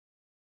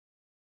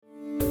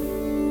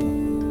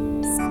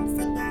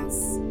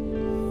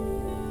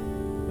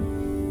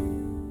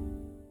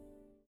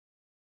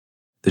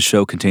The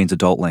show contains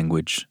adult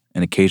language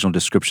and occasional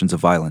descriptions of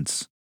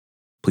violence.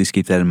 Please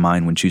keep that in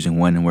mind when choosing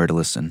when and where to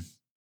listen.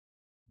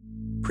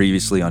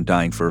 Previously on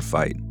Dying for a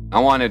Fight. I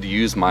wanted to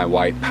use my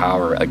white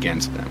power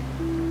against them.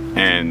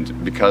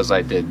 And because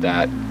I did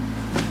that,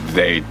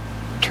 they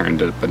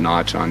turned up a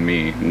notch on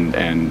me,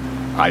 and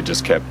I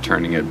just kept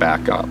turning it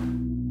back up.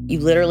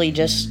 You literally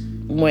just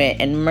went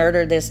and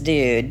murdered this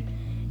dude,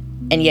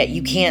 and yet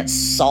you can't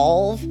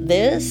solve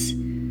this?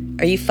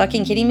 Are you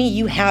fucking kidding me?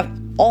 You have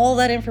all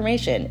that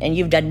information, and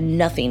you've done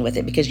nothing with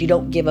it because you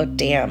don't give a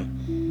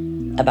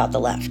damn about the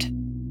left.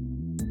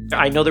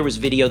 I know there was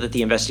video that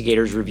the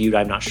investigators reviewed.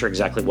 I'm not sure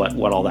exactly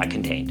what all that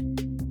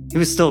contained. He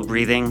was still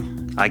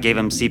breathing. I gave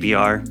him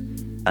CPR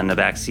in the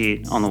back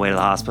seat on the way to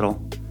the hospital,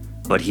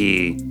 but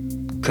he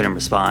couldn't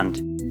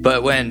respond.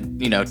 But when,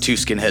 two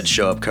skinheads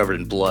show up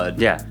covered in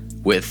blood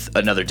with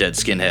another dead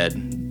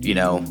skinhead,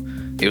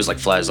 it was like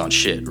flies on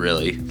shit,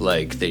 really.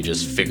 Like, they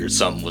just figured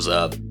something was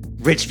up.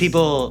 Rich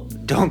people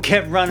don't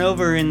get run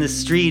over in the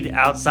street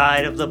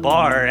outside of the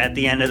bar at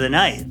the end of the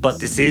night.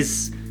 But this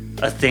is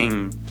a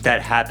thing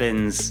that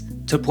happens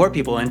to poor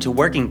people and to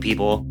working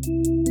people.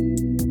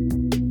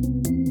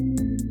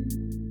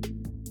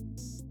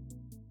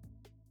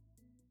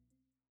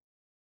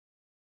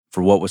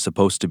 For what was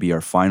supposed to be our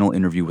final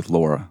interview with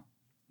Laura,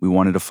 we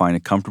wanted to find a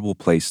comfortable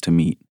place to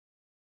meet.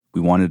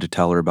 We wanted to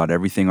tell her about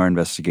everything our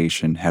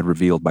investigation had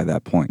revealed by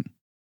that point.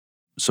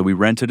 So we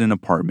rented an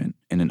apartment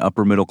in an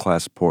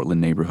upper-middle-class Portland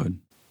neighborhood.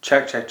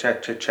 Check.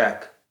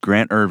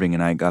 Grant Irving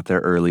and I got there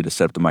early to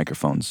set up the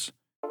microphones.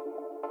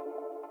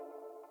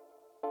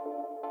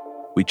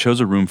 We chose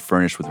a room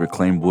furnished with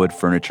reclaimed wood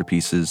furniture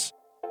pieces.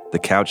 The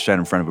couch sat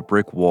in front of a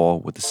brick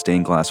wall with a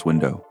stained glass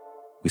window.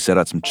 We set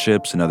out some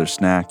chips and other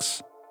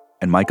snacks,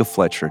 and Micah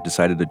Fletcher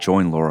decided to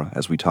join Laura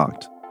as we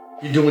talked.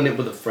 You're doing it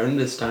with a friend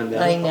this time,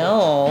 I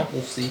know.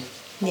 We'll see.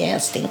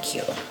 Yes, thank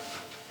you.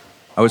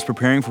 I was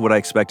preparing for what I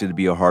expected to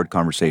be a hard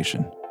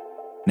conversation,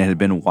 and it had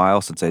been a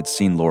while since I had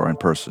seen Laura in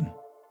person.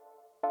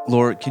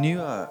 Laura, can you,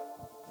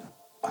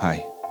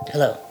 Hi.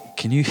 Hello.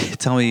 Can you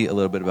tell me a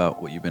little bit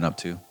about what you've been up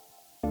to?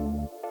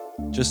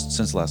 Just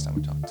since the last time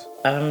we talked.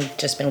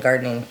 Just been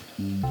gardening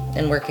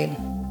and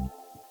working.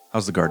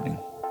 How's the gardening?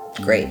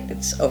 Great.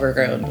 It's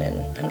overgrown,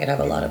 and I'm gonna have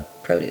a lot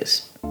of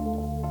produce.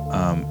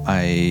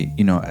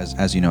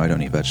 As you know, I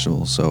don't eat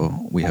vegetables, so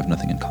we have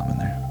nothing in common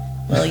there.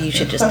 Well, you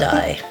should just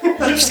die.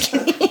 I'm just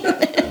kidding.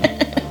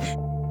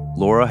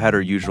 Laura had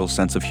her usual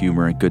sense of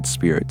humor and good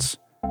spirits,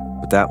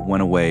 but that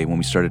went away when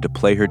we started to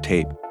play her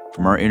tape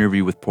from our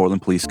interview with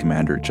Portland Police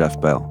Commander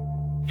Jeff Bell.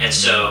 And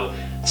so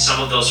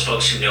some of those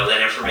folks who know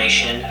that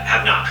information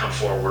have not come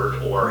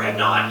forward or have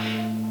not.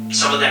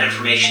 Some of that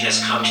information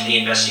has come to the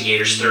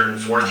investigators third and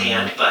fourth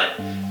hand, but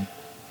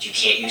you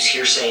can't use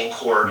hearsay in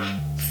court.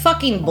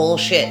 Fucking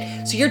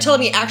bullshit. So you're telling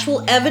me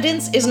actual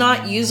evidence is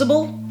not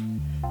usable?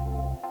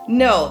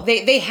 No,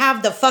 they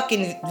have the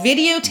fucking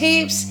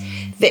videotapes.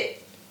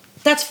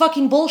 That's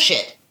fucking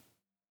bullshit.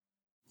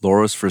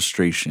 Laura's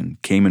frustration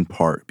came in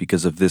part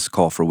because of this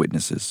call for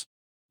witnesses.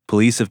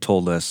 Police have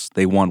told us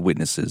they want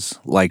witnesses,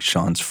 like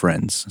Sean's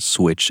friends,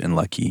 Switch and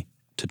Lucky,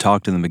 to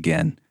talk to them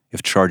again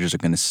if charges are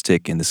going to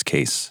stick in this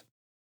case.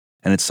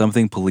 And it's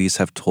something police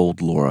have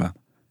told Laura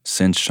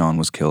since Sean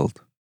was killed.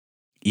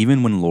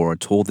 Even when Laura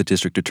told the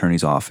district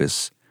attorney's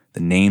office the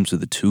names of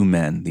the two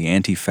men the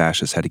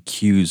anti-fascists had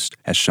accused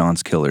as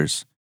Sean's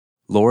killers,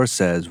 Laura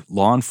says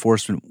law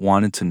enforcement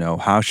wanted to know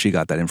how she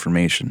got that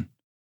information.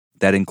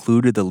 That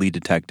included the lead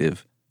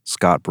detective,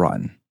 Scott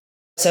Broughton.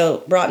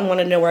 So Broughton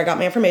wanted to know where I got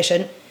my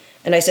information.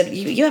 And I said,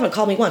 you haven't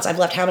called me once. I've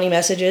left how many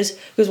messages? He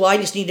goes, well, I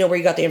just need to know where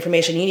you got the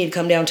information. You need to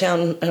come downtown.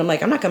 And I'm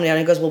like, I'm not coming down.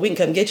 He goes, well, we can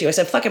come get you. I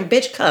said, fucking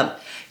bitch, come.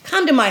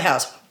 Come to my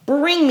house.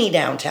 Bring me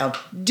downtown.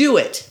 Do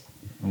it.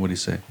 And what did he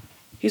say?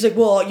 He's like,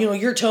 well,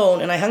 your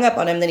tone. And I hung up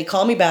on him. Then he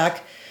called me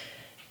back.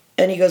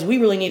 And he goes, we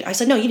really need... I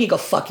said, no, you need to go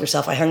fuck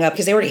yourself. I hung up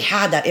because they already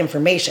had that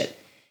information.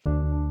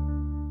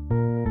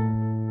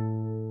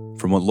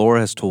 From what Laura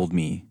has told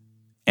me,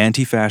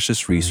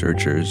 anti-fascist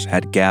researchers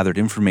had gathered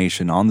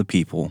information on the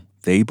people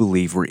they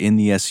believe were in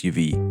the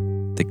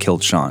SUV that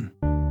killed Sean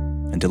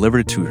and delivered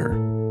it to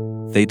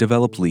her. They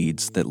developed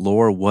leads that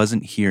Laura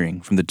wasn't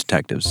hearing from the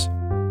detectives.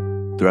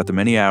 Throughout the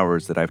many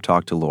hours that I've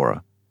talked to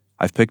Laura,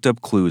 I've picked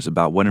up clues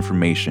about what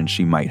information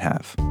she might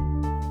have.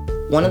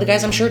 One of the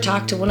guys, I'm sure,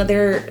 talked to one of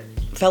their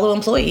fellow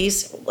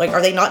employees. Like,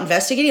 are they not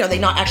investigating? Are they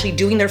not actually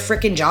doing their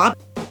frickin' job?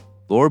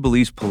 Laura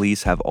believes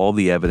police have all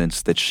the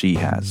evidence that she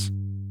has.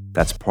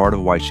 That's part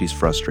of why she's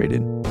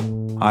frustrated.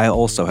 I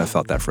also have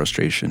felt that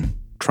frustration,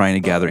 trying to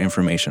gather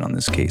information on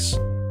this case.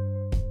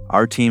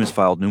 Our team has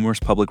filed numerous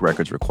public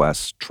records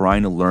requests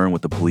trying to learn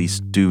what the police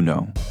do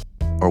know,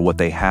 or what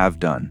they have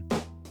done.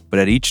 But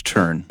at each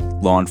turn,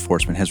 law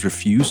enforcement has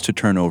refused to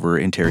turn over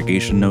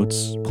interrogation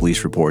notes,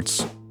 police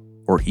reports,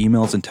 or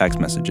emails and text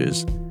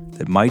messages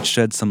that might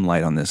shed some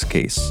light on this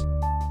case.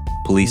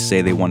 Police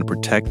say they want to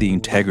protect the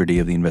integrity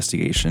of the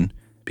investigation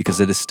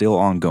because it is still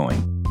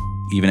ongoing,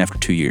 even after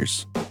 2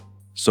 years.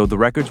 So the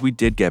records we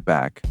did get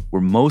back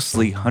were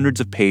mostly hundreds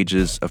of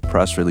pages of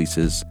press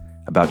releases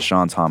about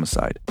Sean's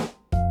homicide.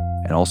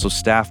 and also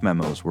staff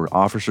memos where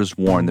officers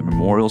warned that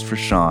memorials for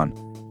Sean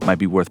might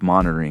be worth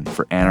monitoring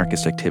for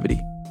anarchist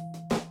activity.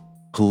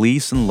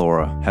 Police and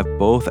Laura have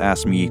both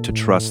asked me to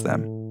trust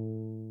them.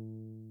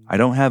 I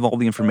don't have all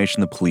the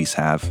information the police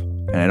have,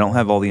 and I don't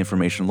have all the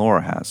information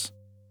Laura has.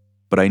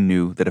 But I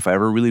knew that if I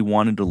ever really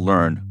wanted to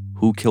learn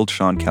who killed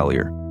Sean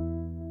Kelliher,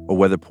 or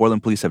whether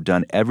Portland police have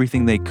done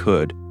everything they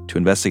could to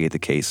investigate the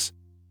case,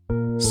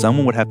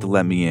 someone would have to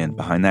let me in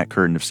behind that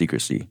curtain of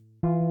secrecy.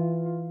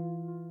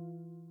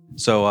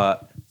 So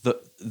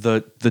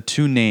the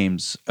two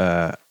names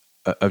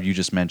of you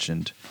just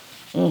mentioned,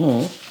 what's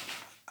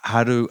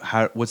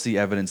the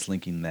evidence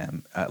linking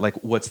them?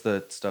 What's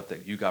the stuff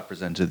that you got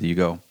presented that you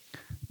go,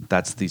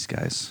 that's these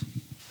guys?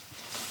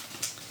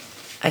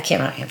 I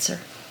cannot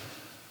answer.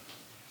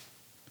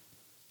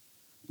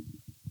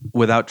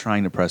 Without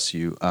trying to press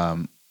you,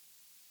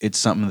 it's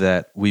something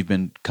that we've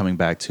been coming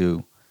back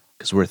to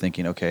because we're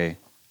thinking, okay,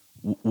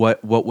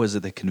 what was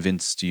it that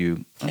convinced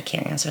you? I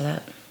can't answer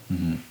that.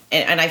 Mm-hmm.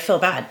 And I feel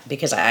bad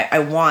because I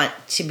want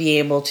to be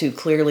able to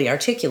clearly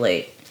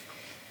articulate,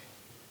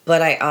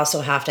 but I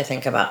also have to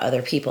think about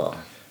other people.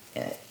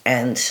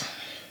 And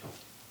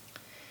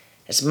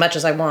as much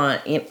as I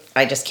want,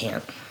 I just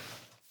can't.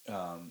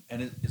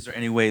 And is there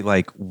any way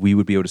we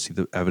would be able to see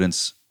the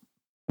evidence?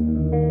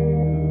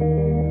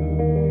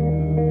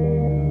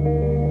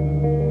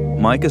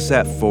 Micah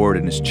sat forward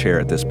in his chair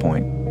at this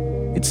point.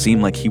 It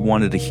seemed like he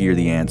wanted to hear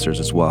the answers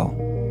as well.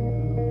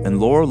 And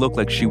Laura looked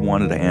like she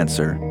wanted to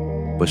answer,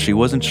 but she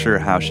wasn't sure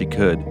how she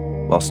could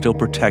while still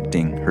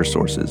protecting her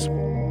sources.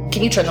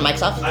 Can you turn the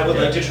mics off? I would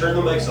like to turn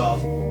the mics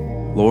off.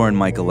 Laura and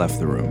Micah left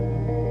the room.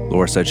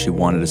 Laura said she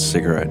wanted a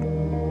cigarette.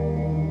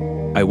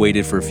 I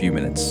waited for a few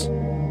minutes.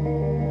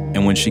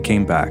 And when she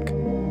came back,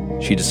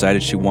 she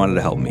decided she wanted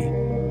to help me,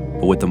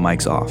 but with the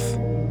mics off.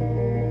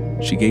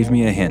 She gave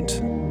me a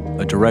hint,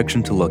 a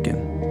direction to look in.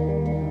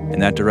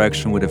 And that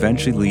direction would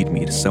eventually lead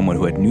me to someone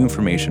who had new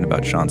information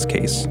about Sean's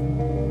case.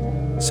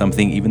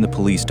 Something even the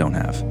police don't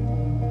have.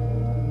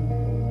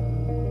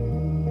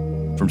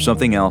 From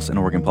Something Else in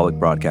Oregon Public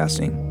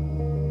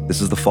Broadcasting, this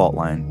is The Fault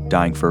Line,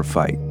 Dying for a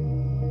Fight.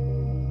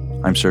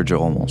 I'm Sergio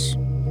Olmos.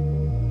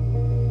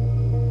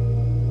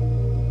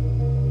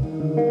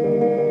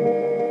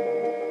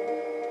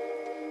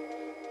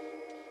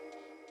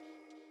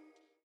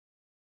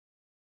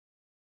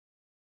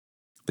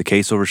 The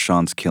case over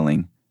Sean's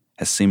killing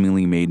has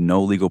seemingly made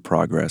no legal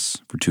progress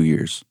for 2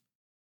 years.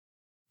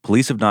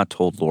 Police have not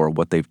told Laura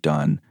what they've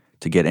done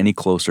to get any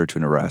closer to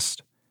an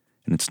arrest,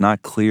 and it's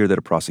not clear that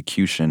a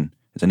prosecution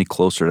is any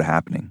closer to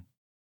happening.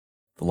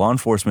 The law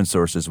enforcement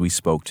sources we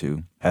spoke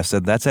to have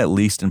said that's at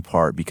least in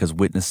part because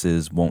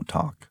witnesses won't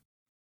talk.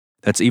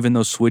 That's even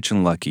though Switch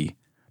and Lucky,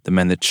 the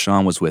men that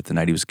Sean was with the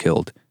night he was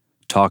killed,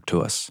 talked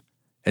to us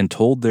and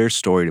told their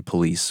story to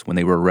police when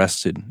they were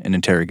arrested and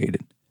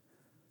interrogated.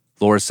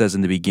 Laura says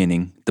in the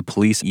beginning, the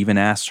police even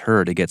asked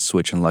her to get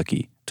Switch and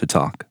Lucky to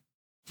talk.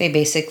 They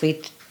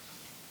basically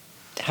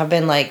have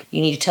been like,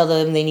 you need to tell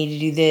them they need to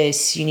do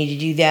this, you need to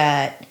do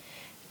that.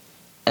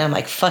 And I'm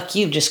like, fuck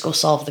you, just go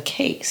solve the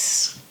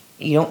case.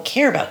 You don't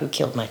care about who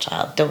killed my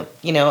child.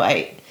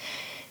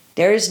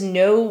 There is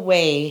no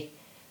way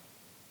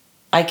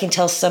I can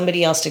tell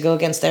somebody else to go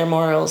against their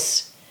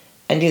morals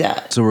and do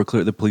that. So we're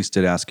clear the police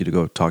did ask you to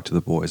go talk to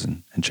the boys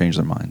and change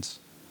their minds.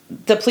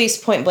 The police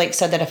point blank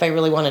said that if I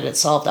really wanted it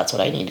solved, that's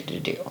what I needed to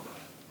do.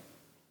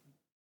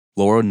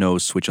 Laura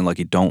knows Switch and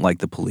Lucky don't like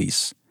the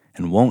police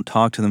and won't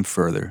talk to them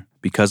further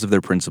because of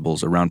their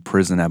principles around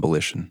prison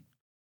abolition.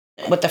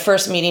 With the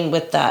first meeting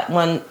with that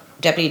one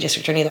deputy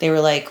district attorney, they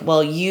were like,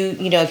 well,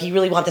 if you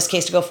really want this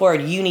case to go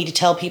forward, you need to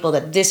tell people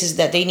that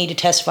that they need to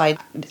testify.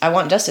 I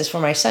want justice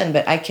for my son,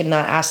 but I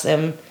cannot ask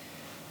them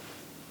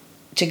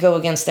to go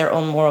against their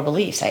own moral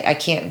beliefs. I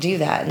can't do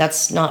that. And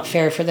that's not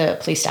fair for the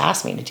police to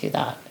ask me to do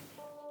that.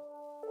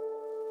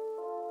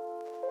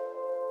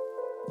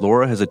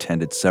 Laura has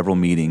attended several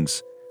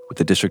meetings with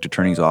the district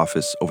attorney's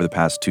office over the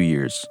past 2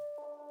 years.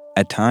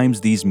 At times,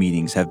 these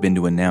meetings have been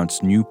to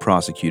announce new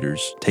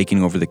prosecutors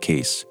taking over the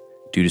case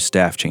due to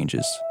staff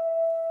changes.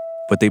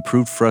 But they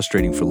proved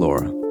frustrating for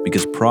Laura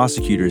because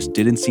prosecutors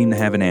didn't seem to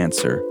have an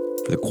answer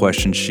for the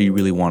question she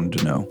really wanted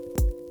to know.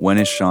 When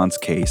is Sean's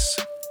case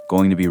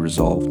going to be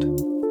resolved?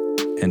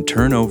 And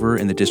turnover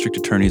in the district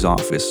attorney's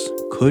office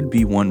could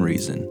be one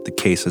reason the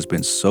case has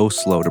been so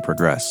slow to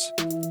progress.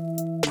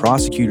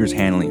 Prosecutors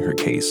handling her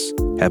case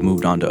have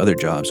moved on to other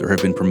jobs or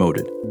have been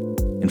promoted.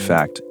 In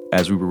fact,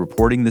 as we were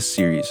reporting this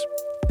series,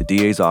 the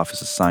DA's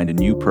office assigned a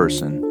new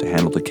person to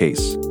handle the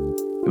case.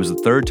 It was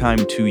the third time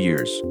in 2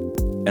 years,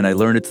 and I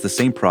learned it's the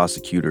same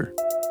prosecutor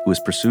who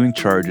was pursuing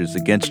charges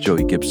against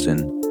Joey Gibson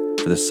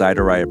for the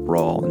Cider Riot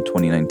Brawl in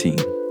 2019.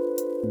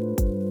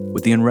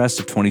 With the unrest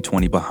of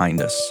 2020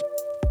 behind us,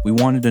 we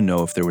wanted to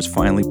know if there was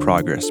finally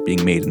progress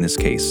being made in this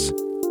case.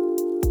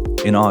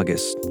 In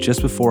August,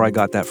 just before I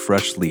got that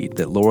fresh lead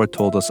that Laura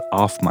told us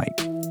off mic,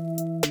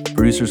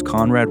 producers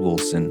Conrad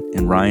Wilson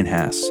and Ryan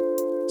Haas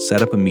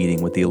set up a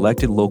meeting with the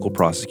elected local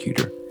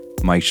prosecutor,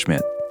 Mike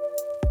Schmidt.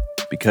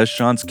 Because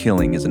Sean's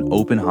killing is an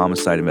open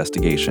homicide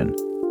investigation,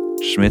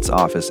 Schmidt's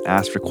office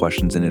asked for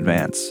questions in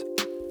advance.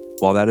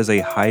 While that is a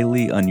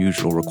highly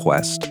unusual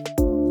request,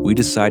 we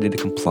decided to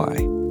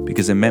comply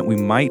because it meant we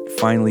might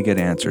finally get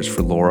answers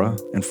for Laura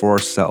and for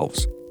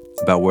ourselves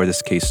about where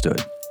this case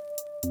stood.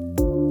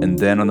 And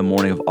then on the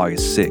morning of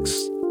August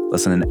 6th,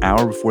 less than an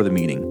hour before the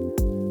meeting,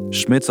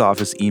 Schmidt's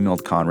office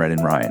emailed Conrad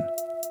and Ryan.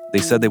 They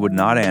said they would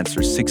not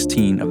answer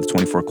 16 of the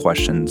 24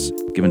 questions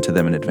given to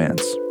them in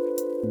advance.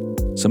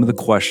 Some of the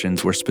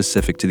questions were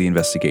specific to the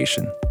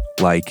investigation,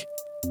 like,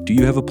 do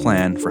you have a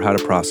plan for how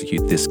to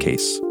prosecute this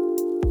case?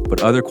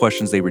 But other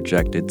questions they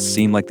rejected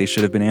seemed like they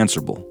should have been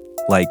answerable,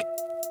 like,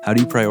 how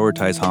do you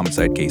prioritize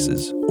homicide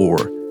cases?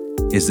 Or,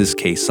 is this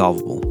case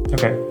solvable?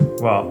 Okay,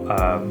 well,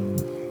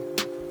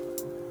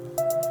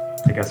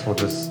 I guess we'll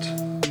just...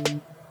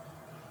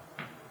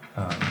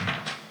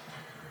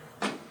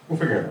 we'll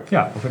figure it out.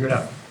 Yeah, we'll figure it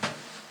out.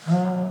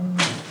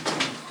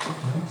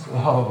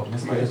 Oh,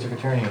 Mr. District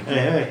Attorney.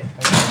 Hey.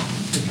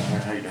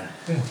 How you doing?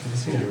 Good to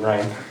see you,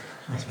 Ryan.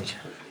 Nice to meet you.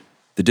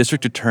 The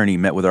district attorney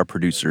met with our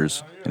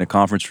producers in a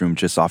conference room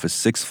just off his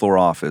 6th floor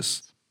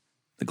office.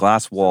 The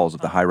glass walls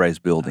of the high-rise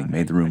building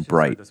made the room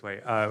bright. This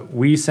way.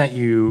 We sent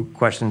you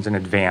questions in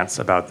advance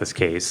about this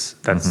case.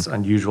 That's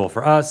unusual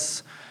for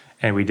us,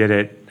 and we did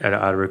it at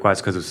a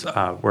request because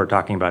we're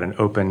talking about an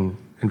open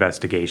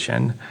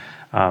investigation.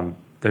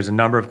 There's a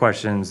number of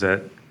questions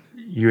that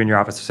you and your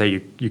office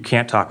say you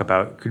can't talk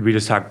about. Could we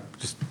just talk,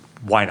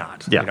 why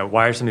not? Yeah.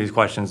 Why are some of these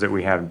questions that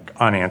we have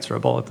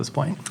unanswerable at this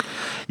point?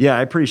 Yeah,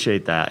 I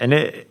appreciate that.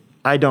 And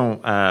I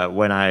don't,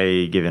 when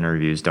I give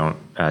interviews, don't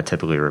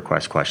typically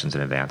request questions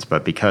in advance.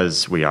 But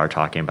because we are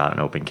talking about an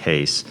open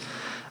case,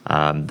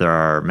 there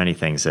are many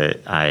things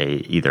that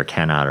I either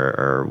cannot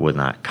or would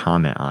not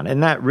comment on.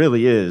 And that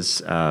really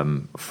is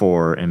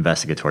for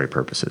investigatory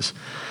purposes.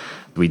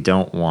 We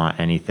don't want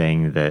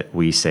anything that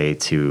we say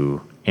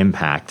to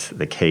impact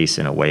the case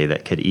in a way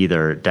that could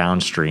either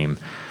downstream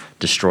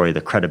destroy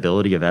the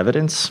credibility of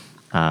evidence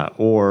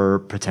or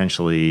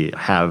potentially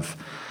have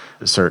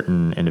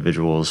certain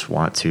individuals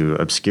want to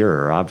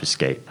obscure or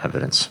obfuscate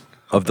evidence.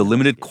 Of the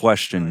limited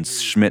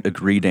questions Schmidt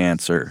agreed to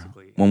answer,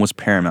 one was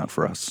paramount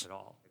for us.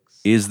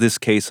 Is this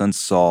case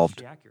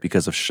unsolved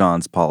because of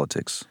Sean's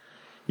politics?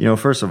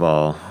 First of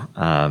all,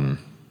 I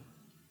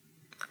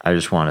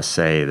just want to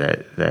say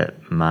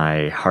that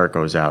my heart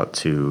goes out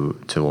to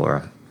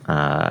Laura.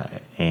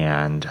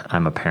 And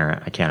I'm a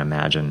parent. I can't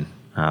imagine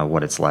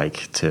what it's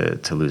like to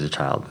lose a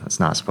child. It's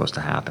not supposed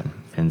to happen.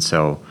 And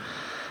so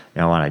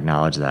I want to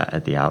acknowledge that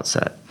at the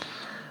outset.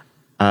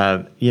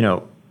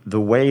 The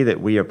way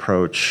that we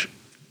approach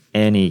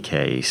any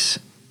case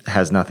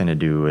has nothing to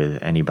do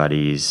with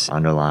anybody's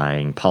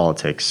underlying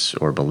politics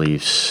or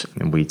beliefs,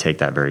 and we take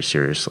that very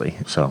seriously.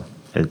 So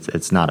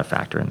it's not a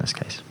factor in this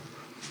case.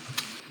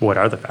 What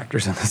are the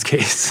factors in this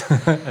case?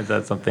 Is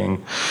that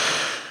something...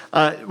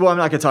 Well, I'm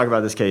not going to talk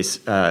about this case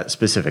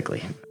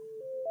specifically.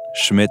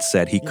 Schmidt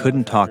said he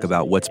couldn't talk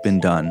about what's been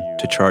done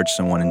to charge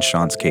someone in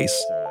Sean's case.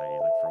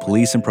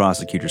 Police and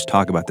prosecutors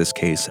talk about this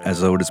case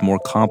as though it is more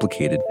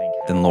complicated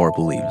than Laura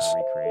believes.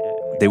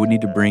 They would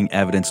need to bring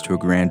evidence to a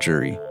grand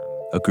jury,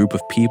 a group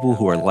of people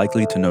who are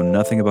likely to know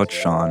nothing about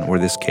Sean or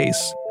this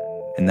case,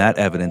 and that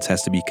evidence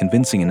has to be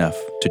convincing enough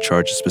to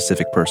charge a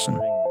specific person.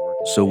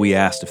 So we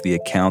asked if the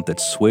account that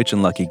Switch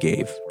and Lucky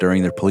gave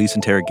during their police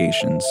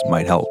interrogations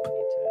might help.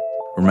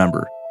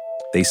 Remember,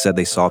 they said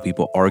they saw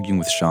people arguing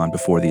with Sean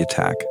before the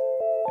attack,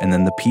 and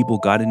then the people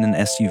got in an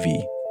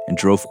SUV and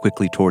drove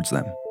quickly towards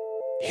them,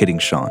 hitting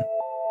Sean.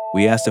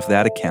 We asked if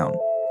that account,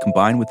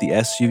 combined with the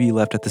SUV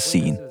left at the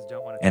scene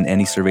and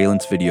any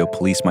surveillance video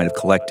police might have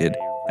collected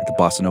at the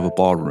Bossa Nova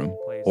Ballroom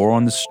or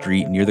on the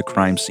street near the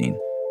crime scene,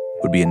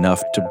 would be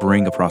enough to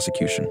bring a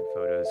prosecution.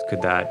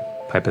 Could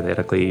that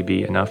hypothetically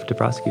be enough to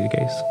prosecute a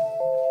case?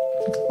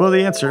 Well,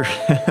 the answer,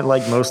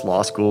 like most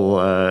law school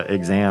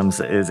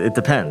exams, is it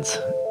depends,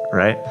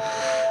 right?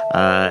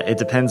 It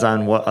depends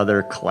on what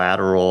other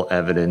collateral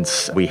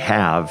evidence we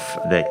have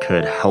that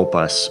could help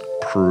us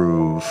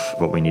prove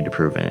what we need to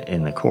prove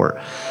in the court.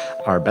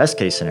 Our best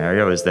case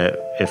scenario is that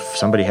if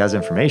somebody has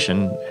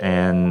information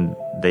and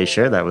they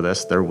share that with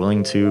us, they're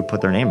willing to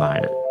put their name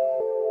behind it.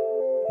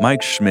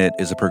 Mike Schmidt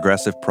is a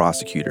progressive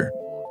prosecutor.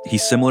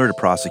 He's similar to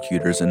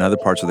prosecutors in other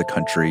parts of the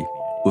country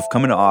who have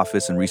come into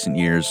office in recent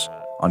years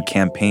on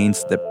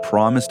campaigns that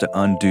promise to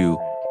undo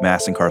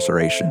mass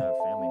incarceration.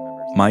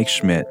 Mike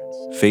Schmidt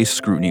faced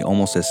scrutiny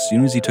almost as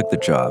soon as he took the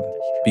job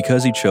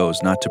because he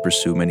chose not to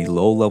pursue many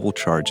low-level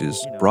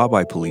charges brought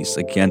by police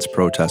against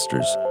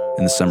protesters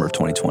in the summer of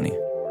 2020.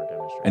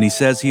 And he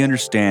says he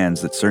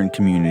understands that certain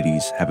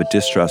communities have a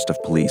distrust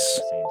of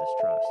police.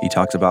 He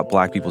talks about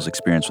Black people's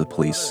experience with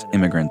police,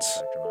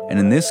 immigrants, and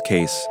in this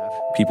case,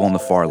 people on the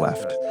far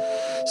left.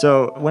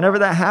 So whenever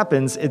that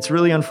happens, it's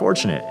really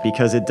unfortunate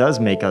because it does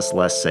make us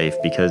less safe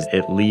because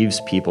it leaves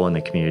people in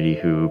the community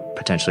who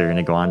potentially are going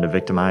to go on to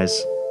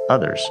victimize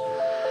others.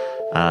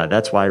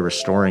 That's why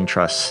restoring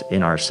trust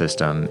in our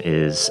system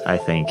is, I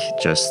think,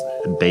 just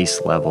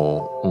base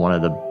level, one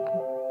of the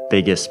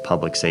biggest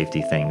public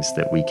safety things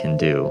that we can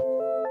do.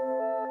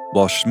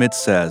 While Schmidt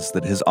says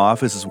that his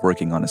office is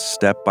working on a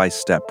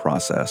step-by-step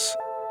process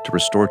to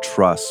restore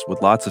trust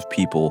with lots of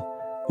people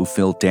who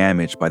feel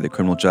damaged by the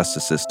criminal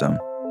justice system,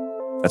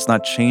 that's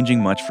not changing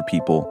much for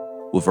people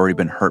who have already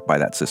been hurt by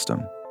that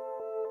system.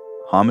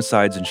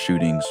 Homicides and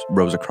shootings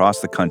rose across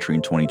the country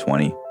in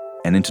 2020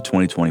 and into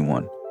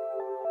 2021.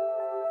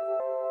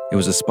 It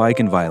was a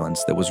spike in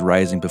violence that was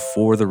rising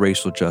before the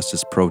racial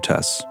justice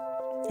protests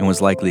and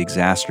was likely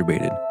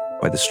exacerbated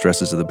by the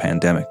stresses of the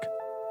pandemic.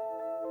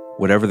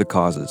 Whatever the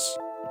causes,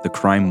 the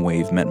crime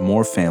wave meant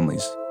more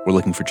families were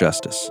looking for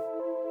justice.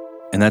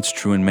 And that's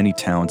true in many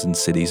towns and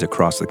cities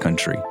across the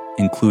country,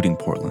 including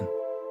Portland.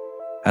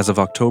 As of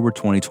October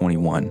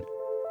 2021,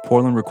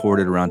 Portland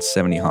recorded around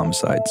 70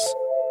 homicides,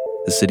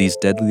 the city's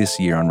deadliest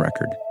year on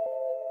record.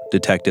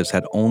 Detectives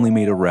had only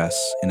made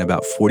arrests in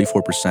about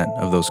 44%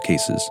 of those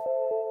cases.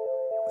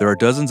 There are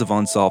dozens of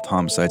unsolved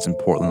homicides in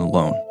Portland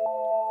alone,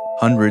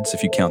 hundreds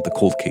if you count the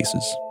cold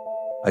cases.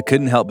 I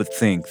couldn't help but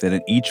think that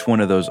in each one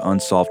of those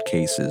unsolved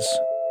cases,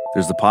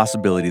 there's the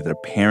possibility that a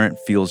parent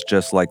feels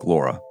just like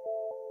Laura,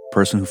 a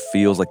person who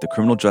feels like the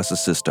criminal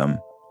justice system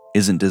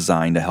isn't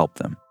designed to help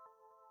them.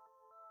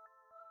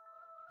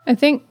 I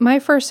think my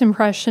first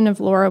impression of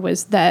Laura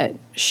was that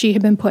she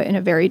had been put in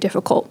a very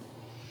difficult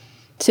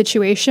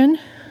situation.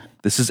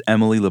 This is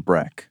Emily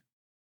Labreck.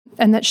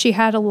 And that she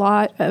had a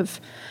lot of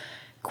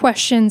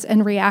questions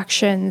and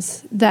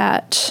reactions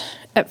that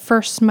at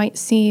first might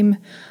seem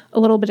a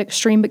little bit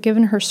extreme, but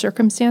given her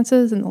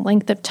circumstances and the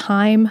length of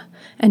time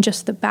and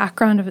just the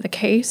background of the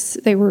case,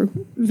 they were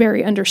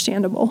very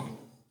understandable.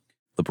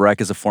 Labreck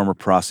is a former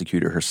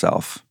prosecutor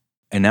herself,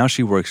 and now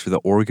she works for the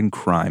Oregon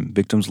Crime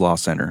Victims Law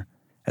Center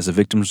as a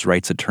victims'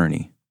 rights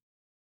attorney.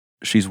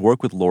 She's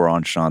worked with Laura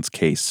on Sean's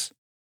case.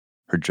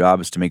 Her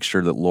job is to make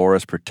sure that Laura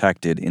is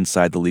protected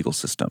inside the legal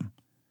system.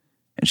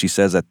 And she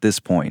says at this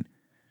point,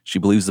 she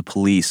believes the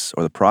police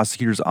or the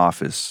prosecutor's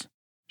office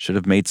should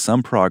have made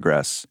some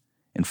progress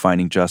in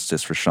finding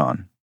justice for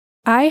Sean.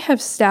 I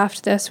have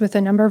staffed this with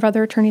a number of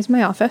other attorneys in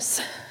my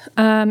office,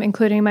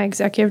 including my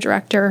executive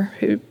director,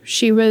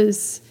 she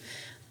was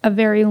a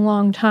very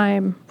long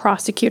time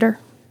prosecutor.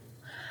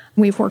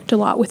 We've worked a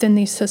lot within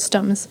these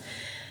systems.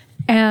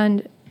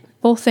 And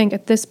both think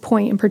at this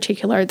point in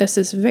particular, this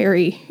is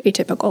very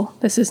atypical.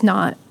 This is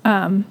not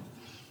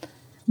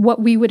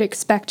what we would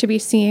expect to be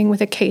seeing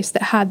with a case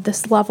that had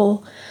this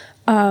level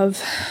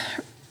of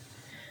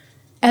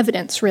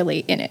evidence really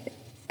in it.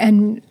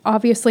 And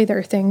obviously there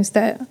are things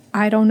that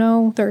I don't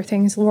know. There are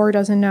things Laura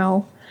doesn't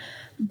know.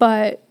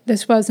 But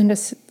this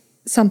wasn't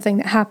something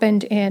that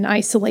happened in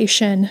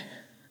isolation.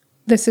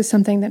 This is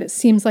something that it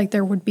seems like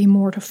there would be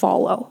more to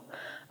follow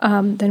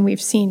than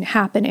we've seen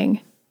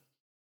happening.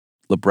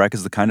 Labreck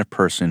is the kind of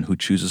person who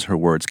chooses her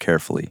words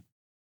carefully.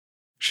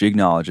 She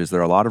acknowledges there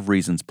are a lot of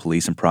reasons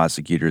police and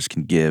prosecutors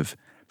can give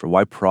for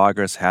why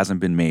progress hasn't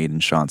been made in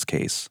Sean's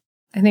case.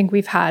 I think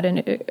we've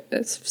had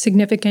a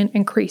significant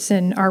increase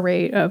in our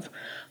rate of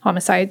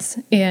homicides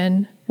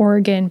in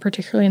Oregon,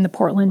 particularly in the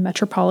Portland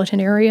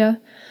metropolitan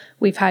area.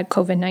 We've had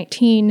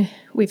COVID-19.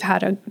 We've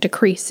had a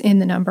decrease in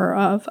the number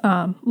of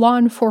law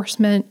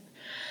enforcement.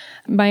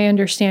 My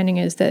understanding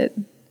is that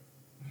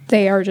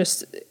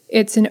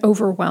it's an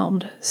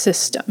overwhelmed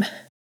system.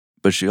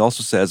 But she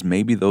also says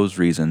maybe those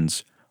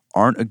reasons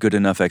aren't a good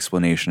enough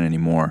explanation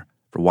anymore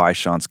for why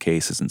Sean's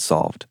case isn't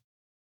solved.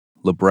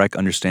 Labreck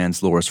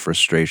understands Laura's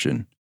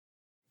frustration.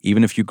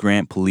 Even if you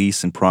grant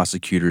police and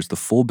prosecutors the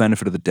full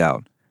benefit of the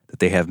doubt that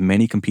they have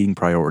many competing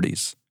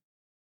priorities,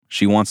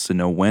 she wants to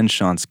know when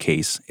Sean's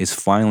case is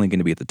finally going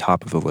to be at the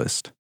top of the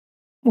list.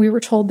 We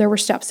were told there were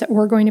steps that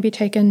were going to be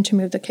taken to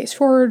move the case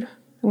forward.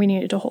 We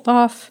needed to hold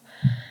off.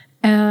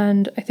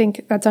 And I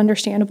think that's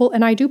understandable.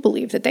 And I do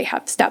believe that they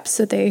have steps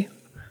that they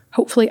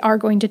hopefully are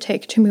going to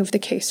take to move the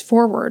case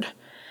forward.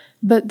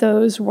 But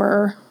those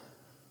were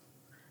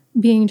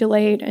being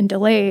delayed and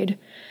delayed.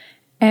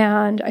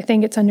 And I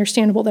think it's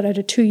understandable that at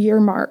a 2-year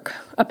mark,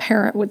 a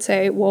parent would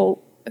say,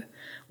 well,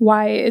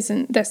 why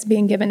isn't this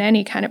being given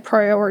any kind of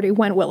priority?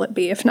 When will it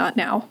be, if not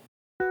now?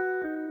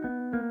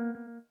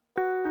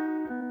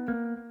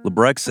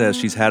 Labreck says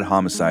she's had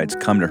homicides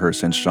come to her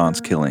since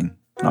Sean's killing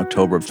in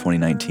October of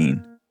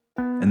 2019.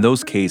 And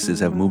those cases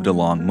have moved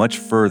along much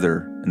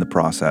further in the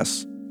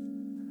process.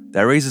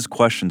 That raises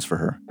questions for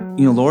her.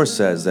 You know, Laura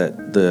says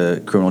that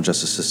the criminal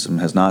justice system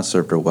has not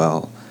served her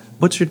well.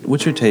 What's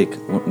your take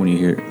when you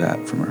hear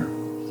that from her?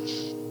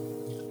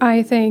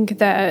 I think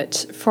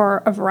that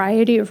for a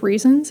variety of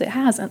reasons, it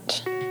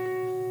hasn't.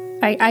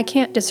 I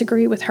can't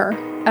disagree with her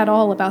at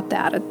all about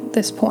that at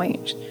this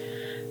point.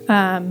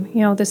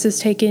 This has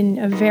taken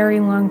a very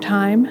long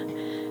time,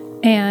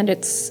 and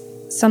it's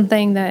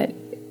something that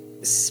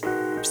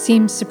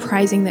seems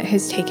surprising that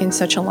has taken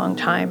such a long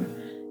time.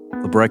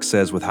 Labreck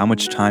says with how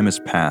much time has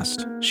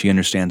passed, she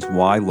understands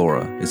why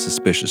Laura is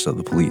suspicious of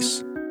the police.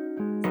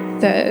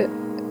 The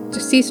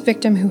deceased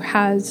victim who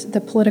has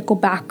the political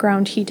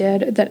background he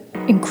did, that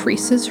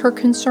increases her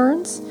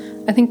concerns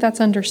I think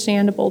that's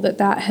understandable that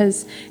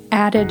has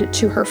added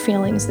to her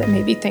feelings that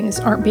maybe things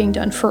aren't being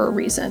done for a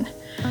reason.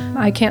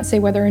 I can't say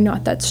whether or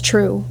not that's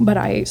true, but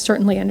I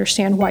certainly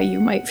understand why you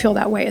might feel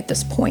that way at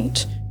this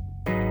point.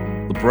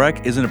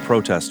 Labreck isn't a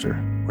protester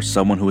or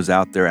someone who is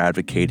out there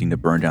advocating to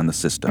burn down the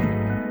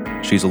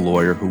system. She's a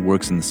lawyer who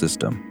works in the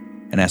system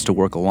and has to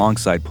work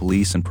alongside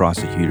police and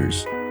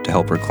prosecutors to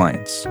help her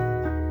clients.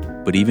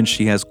 But even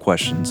she has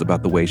questions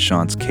about the way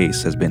Sean's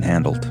case has been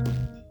handled.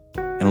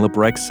 And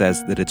Labreck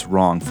says that it's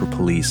wrong for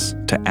police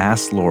to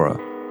ask Laura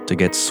to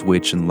get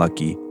Switch and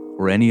Lucky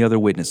or any other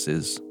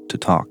witnesses to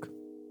talk.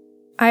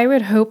 I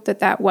would hope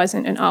that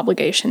wasn't an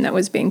obligation that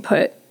was being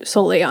put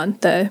solely on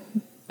the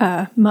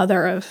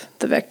mother of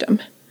the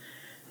victim.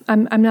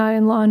 I'm not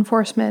in law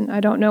enforcement. I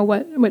don't know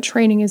what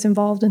training is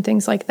involved and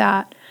things like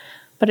that.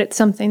 But it's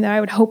something that I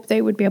would hope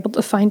they would be able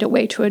to find a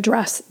way to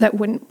address that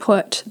wouldn't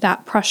put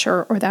that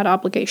pressure or that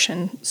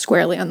obligation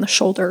squarely on the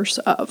shoulders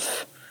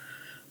of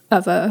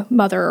a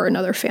mother or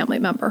another family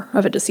member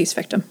of a deceased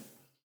victim.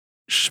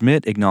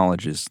 Schmidt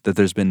acknowledges that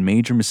there's been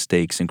major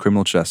mistakes in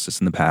criminal justice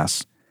in the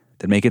past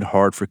that make it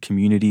hard for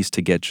communities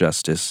to get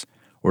justice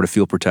or to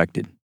feel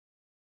protected.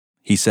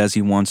 He says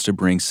he wants to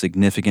bring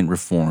significant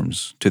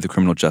reforms to the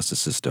criminal justice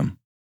system.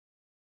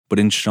 But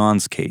in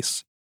Sean's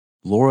case,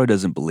 Laura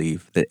doesn't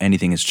believe that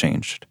anything has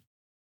changed.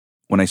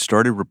 When I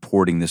started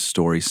reporting this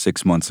story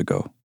 6 months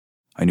ago,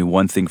 I knew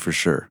one thing for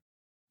sure.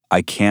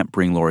 I can't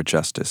bring Laura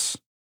justice.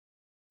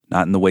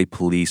 Not in the way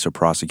police or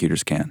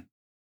prosecutors can.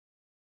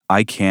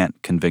 I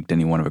can't convict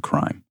anyone of a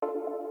crime.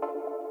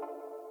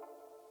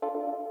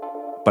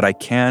 But I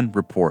can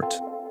report.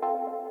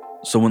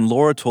 So when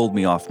Laura told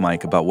me off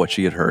mic about what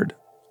she had heard,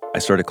 I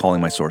started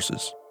calling my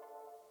sources.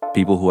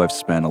 People who I've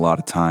spent a lot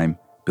of time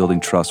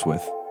building trust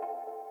with.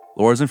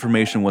 Laura's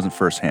information wasn't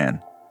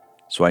firsthand,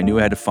 so I knew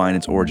I had to find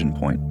its origin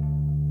point.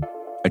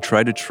 I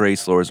tried to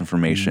trace Laura's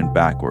information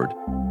backward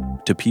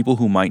to people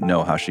who might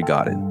know how she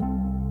got it,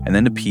 and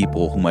then to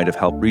people who might have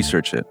helped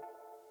research it.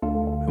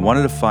 I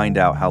wanted to find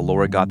out how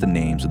Laura got the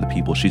names of the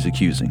people she's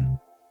accusing.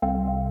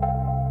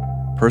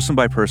 Person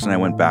by person, I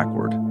went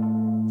backward,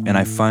 and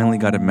I finally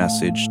got a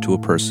message to a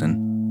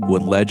person who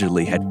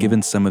allegedly had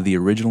given some of the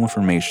original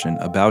information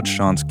about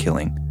Sean's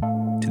killing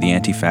to the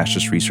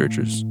anti-fascist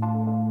researchers.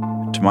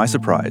 To my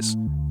surprise,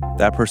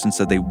 that person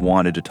said they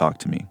wanted to talk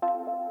to me.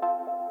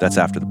 That's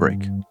after the break.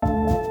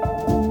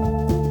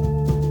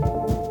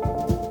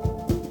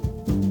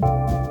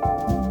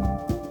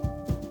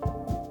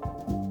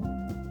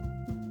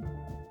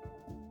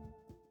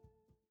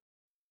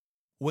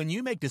 When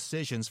you make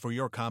decisions for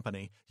your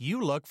company,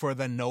 you look for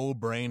the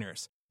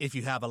no-brainers. If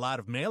you have a lot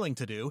of mailing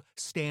to do,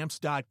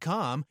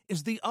 Stamps.com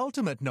is the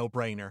ultimate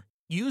no-brainer.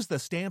 Use the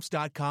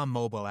Stamps.com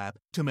mobile app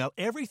to mail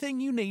everything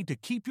you need to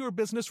keep your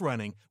business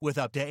running with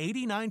up to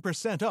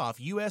 89% off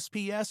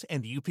USPS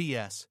and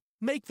UPS.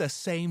 Make the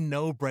same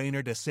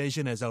no-brainer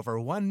decision as over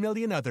 1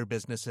 million other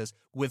businesses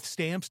with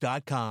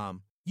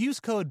Stamps.com. Use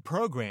code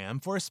PROGRAM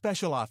for a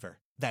special offer.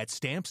 That's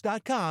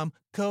Stamps.com,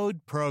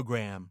 code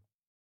PROGRAM.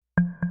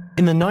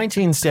 In the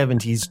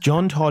 1970s,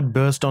 John Todd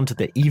burst onto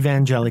the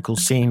evangelical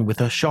scene with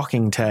a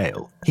shocking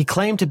tale. He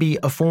claimed to be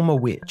a former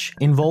witch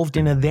involved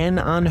in a then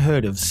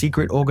unheard-of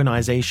secret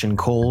organization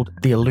called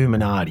the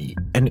Illuminati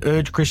and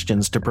urged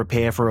Christians to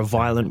prepare for a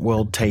violent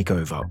world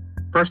takeover.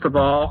 First of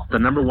all, the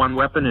number one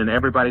weapon in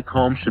everybody's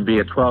home should be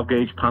a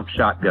 12-gauge pump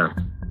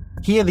shotgun.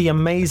 Hear the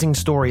amazing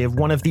story of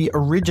one of the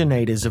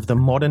originators of the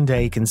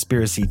modern-day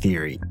conspiracy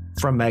theory.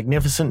 From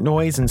Magnificent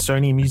Noise and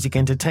Sony Music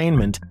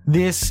Entertainment,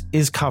 this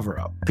is Cover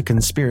Up, the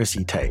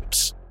Conspiracy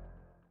Tapes.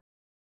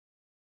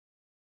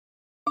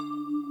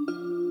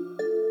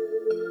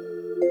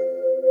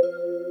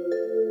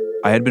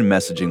 I had been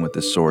messaging with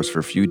this source for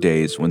a few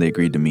days when they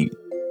agreed to meet.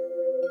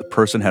 The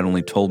person had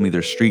only told me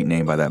their street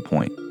name by that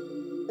point,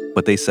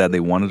 but they said they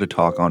wanted to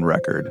talk on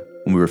record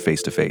when we were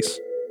face to face.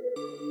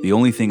 The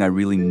only thing I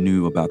really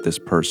knew about this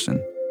person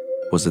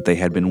was that they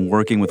had been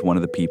working with one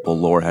of the people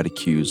Laura had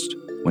accused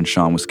when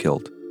Sean was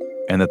killed,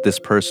 and that this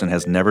person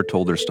has never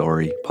told their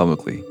story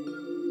publicly.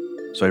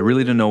 So I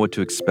really didn't know what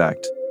to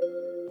expect,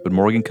 but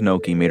Morgan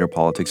Kanoki made her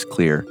politics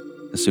clear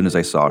as soon as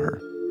I saw her.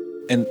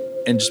 And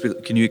just,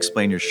 can you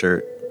explain your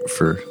shirt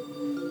for...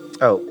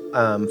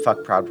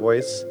 Fuck Proud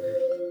Boys.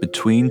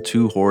 Between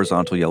two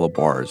horizontal yellow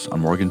bars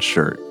on Morgan's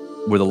shirt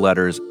were the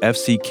letters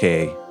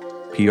FCK,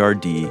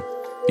 PRD,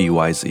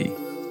 BYZ.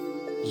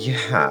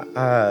 Yeah,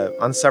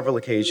 on several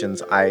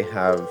occasions I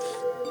have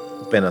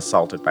been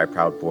assaulted by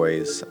Proud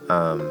Boys.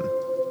 I've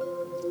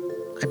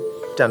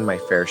done my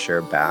fair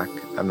share back,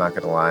 I'm not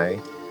gonna lie,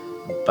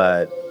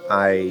 but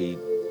I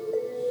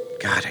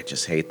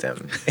just hate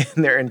them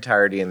in their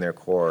entirety and their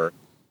core.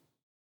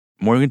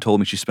 Morgan told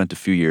me she spent a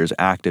few years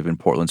active in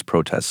Portland's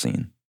protest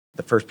scene.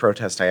 The first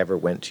protest I ever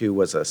went to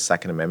was a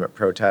Second Amendment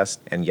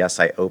protest, and yes,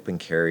 I open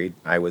carried.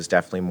 I was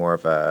definitely more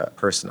of a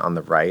person on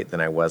the right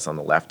than I was on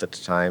the left at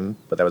the time,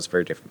 but that was a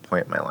very different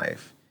point in my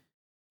life.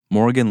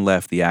 Morgan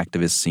left the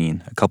activist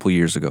scene a couple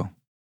years ago,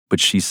 but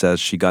she says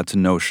she got to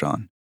know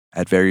Sean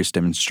at various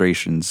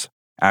demonstrations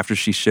after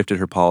she shifted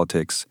her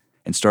politics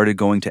and started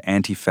going to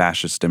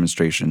anti-fascist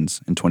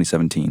demonstrations in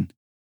 2017.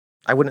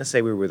 I wouldn't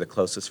say we were the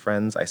closest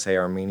friends. I say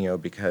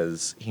Arminio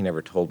because he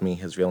never told me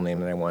his real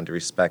name, and I wanted to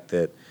respect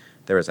that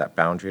there was that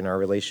boundary in our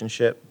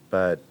relationship.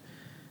 But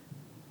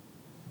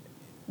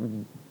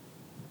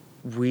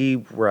we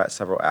were at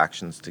several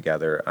actions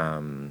together.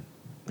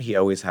 He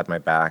always had my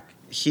back.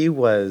 He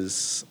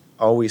was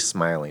always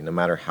smiling, no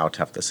matter how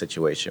tough the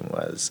situation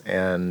was.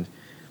 And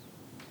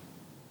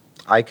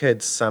I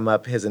could sum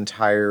up his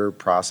entire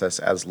process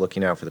as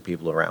looking out for the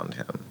people around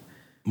him.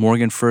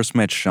 Morgan first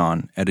met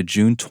Sean at a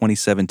June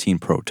 2017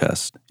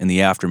 protest in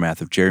the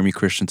aftermath of Jeremy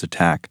Christian's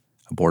attack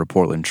aboard a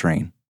Portland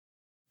train.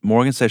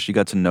 Morgan says she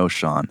got to know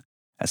Sean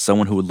as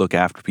someone who would look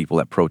after people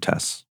at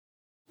protests.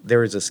 There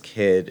was this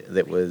kid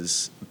that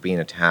was being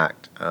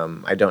attacked.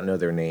 I don't know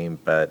their name,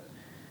 but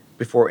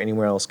before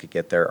anyone else could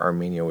get there,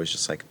 Arminio was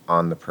just like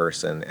on the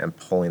person and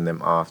pulling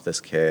them off this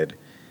kid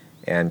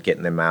and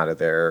getting them out of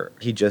there.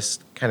 He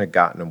just kind of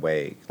got in a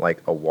way,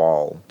 like a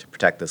wall, to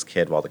protect this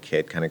kid while the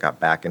kid kind of got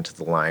back into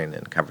the line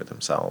and covered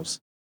themselves.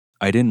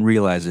 I didn't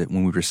realize it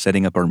when we were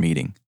setting up our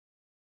meeting,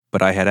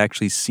 but I had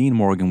actually seen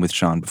Morgan with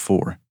Sean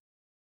before.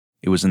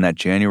 It was in that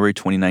January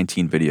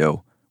 2019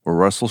 video where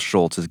Russell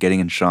Schultz is getting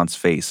in Sean's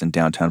face in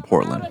downtown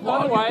Portland.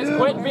 Otherwise,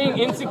 quit being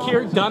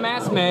insecure,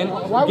 dumbass men.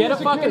 Get a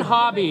fucking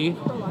hobby.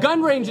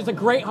 Gun range is a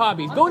great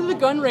hobby. Go to the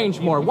gun range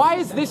more. Why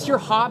is this your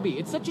hobby?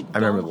 It's such a I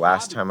remember the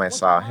last time I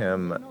saw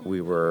him, we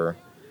were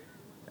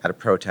at a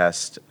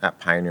protest at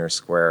Pioneer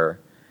Square,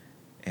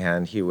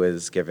 and he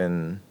was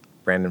giving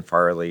Brandon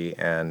Farley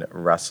and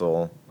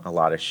Russell a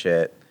lot of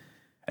shit.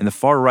 And the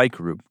far-right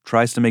group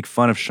tries to make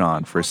fun of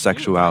Sean for his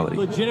sexuality.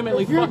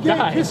 Legitimately fuck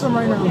guys. Kiss him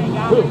right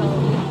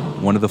now.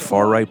 One of the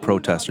far-right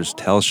protesters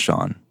tells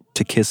Sean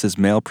to kiss his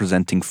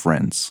male-presenting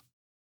friends,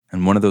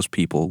 and one of those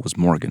people was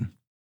Morgan.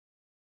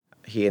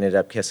 He ended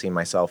up kissing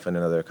myself and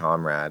another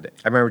comrade.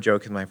 I remember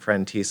joking with my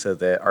friend Tisa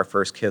that our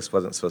first kiss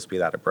wasn't supposed to be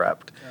that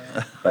abrupt,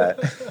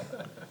 but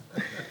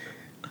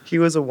he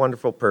was a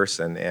wonderful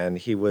person, and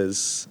he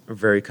was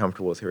very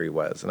comfortable with who he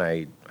was, and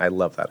I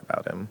love that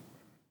about him.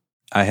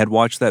 I had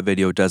watched that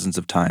video dozens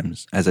of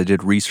times as I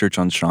did research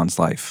on Sean's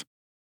life.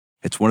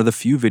 It's one of the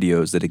few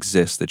videos that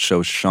exist that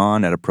shows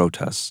Sean at a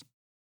protest.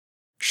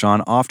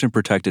 Sean often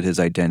protected his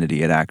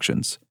identity at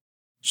actions,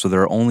 so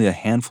there are only a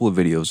handful of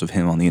videos of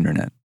him on the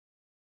internet.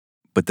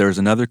 But there is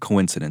another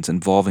coincidence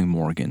involving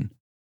Morgan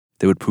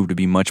that would prove to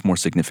be much more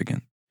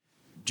significant.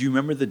 Do you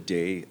remember the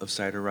day of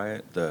Cider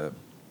Riot, the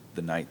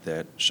night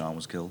that Sean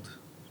was killed?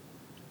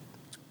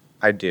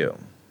 I do.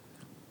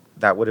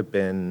 That would have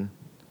been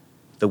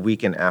the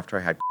weekend after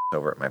I had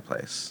over at my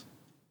place.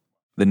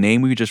 The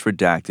name we just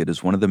redacted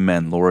is one of the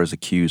men Laura is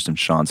accused in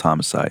Sean's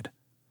homicide.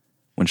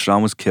 When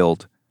Sean was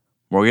killed,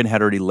 Morgan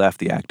had already left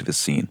the activist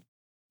scene.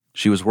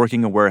 She was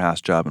working a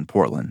warehouse job in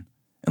Portland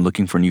and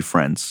looking for new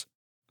friends,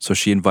 so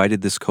she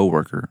invited this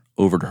coworker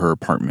over to her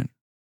apartment.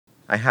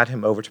 I had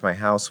him over to my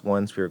house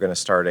once. We were going to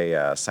start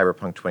a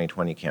Cyberpunk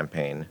 2020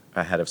 campaign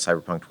ahead of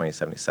Cyberpunk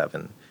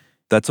 2077.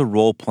 That's a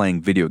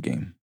role-playing video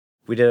game.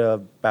 We did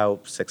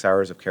about 6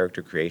 hours of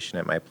character creation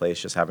at my place,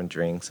 just having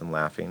drinks and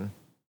laughing.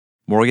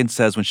 Morgan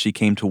says when she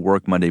came to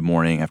work Monday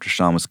morning after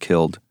Sean was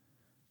killed,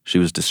 she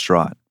was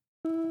distraught.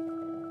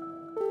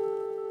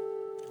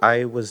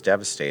 I was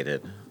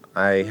devastated.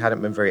 I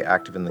hadn't been very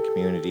active in the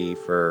community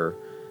for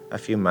a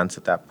few months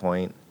at that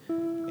point,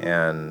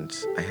 and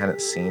I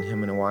hadn't seen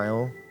him in a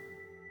while.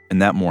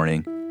 And that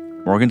morning,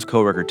 Morgan's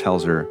coworker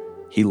tells her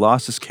he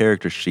lost his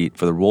character sheet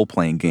for the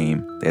role-playing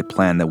game they had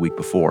planned that week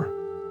before.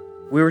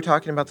 We were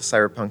talking about the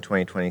Cyberpunk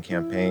 2020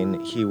 campaign.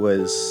 He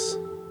was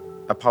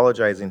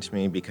apologizing to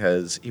me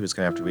because he was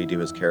going to have to redo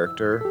his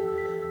character.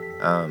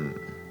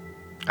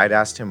 I'd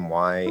asked him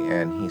why,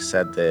 and he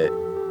said that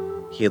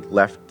he had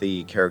left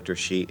the character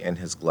sheet in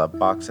his glove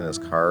box in his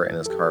car, and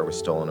his car was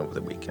stolen over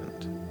the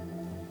weekend.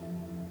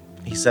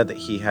 He said that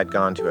he had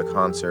gone to a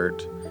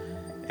concert,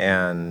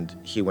 and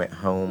he went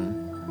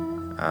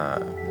home,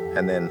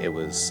 and then it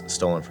was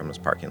stolen from his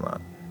parking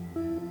lot.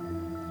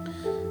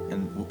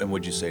 And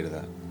what'd you say to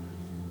that?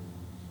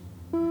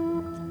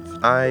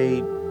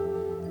 I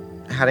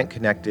hadn't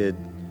connected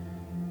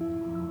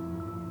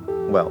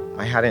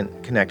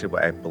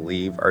what I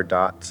believe are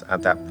dots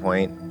at that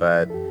point,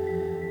 but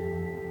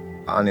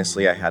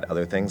honestly, I had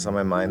other things on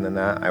my mind than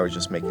that. I was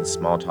just making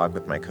small talk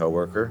with my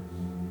coworker.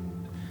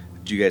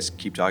 Do you guys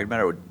keep talking about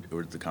it,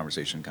 or did the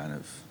conversation kind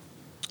of...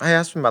 I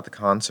asked him about the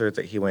concert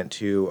that he went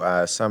to,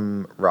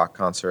 some rock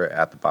concert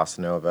at the Bossa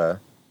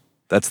Nova.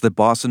 That's the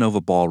Bossa Nova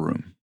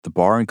Ballroom, the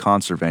bar and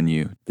concert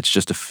venue that's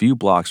just a few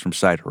blocks from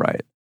Cider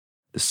Riot,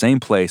 the same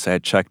place I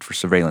had checked for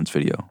surveillance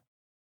video.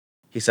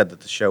 He said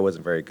that the show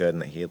wasn't very good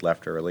and that he had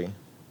left early.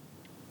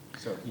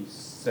 So he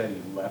said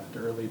he left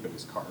early, but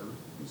his car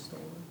was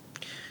stolen?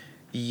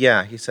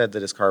 Yeah, he said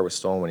that his car was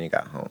stolen when he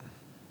got home.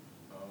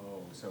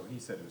 Oh, so he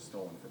said it was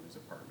stolen from his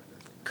apartment or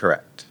something?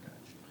 Correct.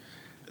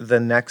 The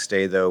next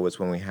day, though, was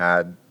when we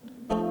had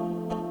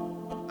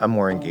a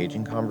more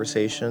engaging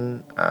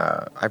conversation.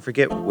 I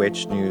forget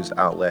which news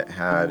outlet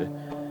had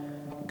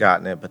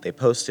gotten it, but they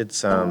posted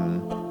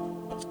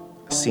some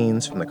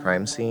scenes from the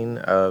crime scene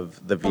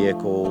of the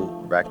vehicle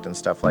wrecked and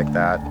stuff like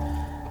that.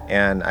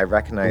 And I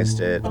recognized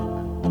it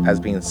as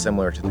being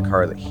similar to the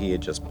car that he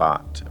had just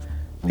bought.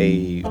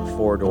 A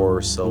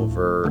 4-door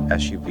silver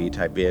SUV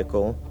type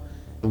vehicle.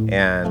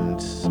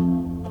 And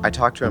I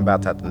talked to him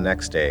about that the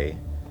next day.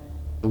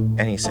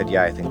 And he said,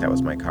 yeah, I think that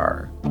was my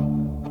car.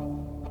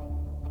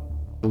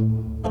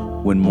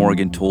 When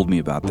Morgan told me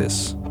about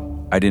this,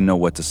 I didn't know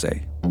what to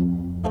say.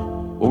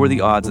 What were the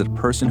odds that a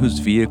person whose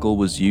vehicle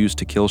was used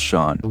to kill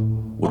Sean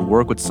would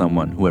work with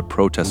someone who had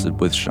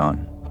protested with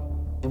Sean?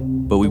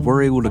 But we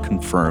were able to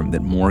confirm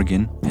that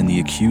Morgan and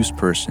the accused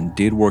person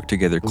did work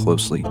together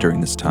closely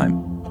during this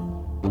time.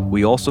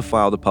 We also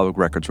filed a public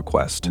records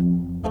request.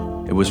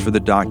 It was for the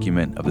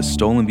document of the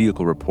stolen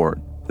vehicle report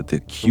that the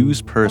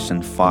accused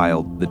person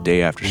filed the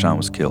day after Sean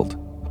was killed.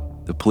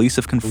 The police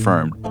have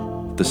confirmed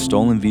that the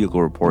stolen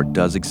vehicle report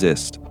does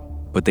exist,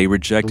 but they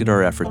rejected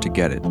our effort to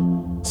get it,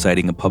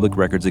 citing a public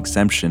records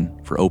exemption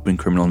for open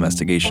criminal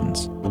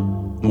investigations.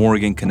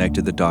 Morgan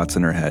connected the dots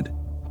in her head.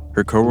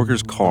 Her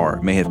coworker's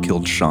car may have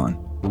killed Sean.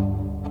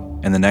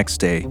 And the next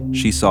day,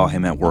 she saw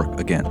him at work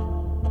again.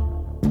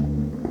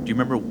 Do you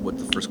remember what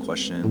the first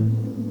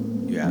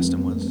question you asked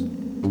him was?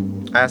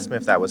 I asked him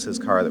if that was his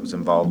car that was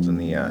involved in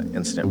the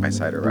incident by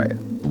Cider Riot.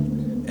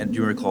 And do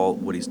you recall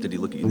did he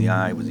look at you in the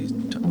eye? Was he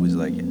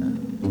like, yeah?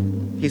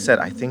 He said,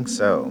 I think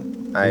so.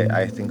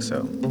 I think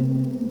so.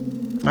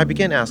 I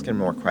began asking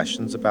more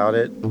questions about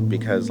it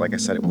because, like I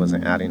said, it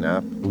wasn't adding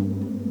up. Do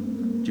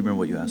you remember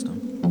what you asked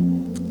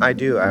him? I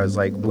do. I was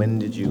like, when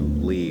did you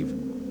leave?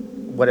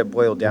 What it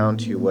boiled down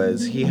to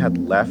was he had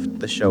left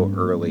the show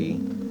early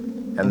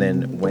and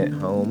then went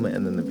home,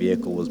 and then the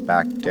vehicle was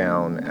back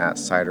down at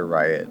Cider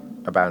Riot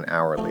about an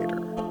hour later.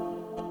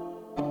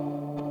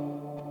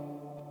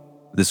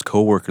 This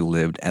coworker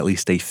lived at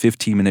least a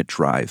 15-minute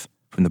drive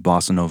from the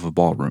Bossa Nova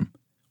ballroom,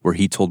 where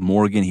he told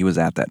Morgan he was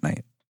at that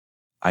night.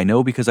 I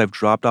know because I've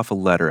dropped off a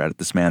letter at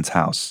this man's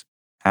house,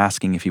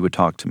 asking if he would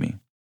talk to me.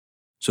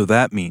 So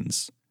that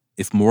means,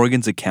 if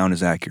Morgan's account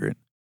is accurate,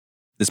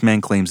 this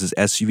man claims his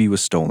SUV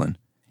was stolen,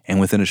 and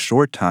within a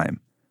short time,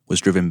 was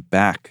driven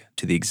back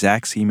to the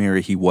exact same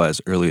area he was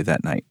earlier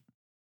that night.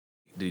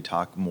 Did he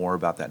talk more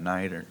about that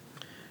night, or?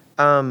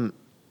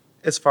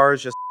 As far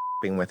as just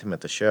being with him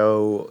at the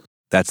show.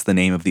 That's the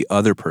name of the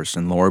other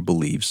person Laura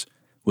believes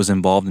was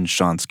involved in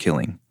Sean's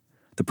killing,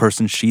 the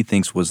person she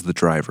thinks was the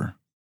driver.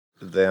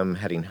 Them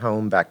heading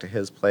home back to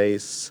his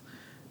place,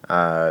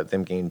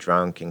 them getting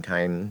drunk and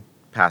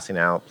passing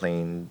out,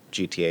 playing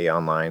GTA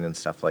Online and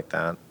stuff like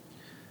that.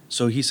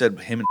 So he said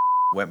him and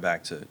went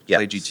back to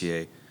play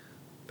GTA,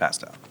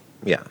 passed out.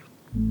 Yeah.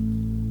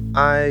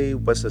 I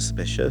was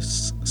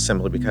suspicious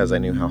simply because I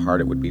knew how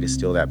hard it would be to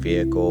steal that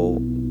vehicle.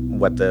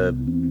 What the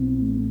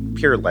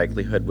pure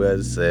likelihood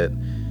was that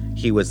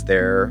he was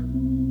there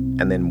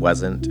and then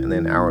wasn't, and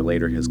then an hour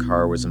later his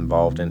car was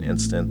involved in an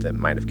incident that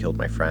might have killed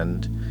my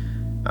friend.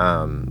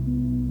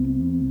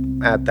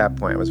 At that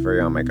point, I was very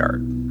on my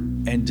guard.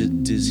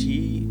 And does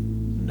he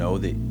know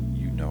that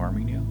you know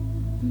Armenio?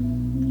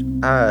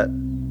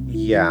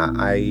 Yeah,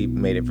 I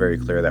made it very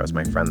clear that was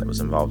my friend that was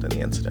involved in the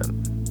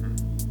incident.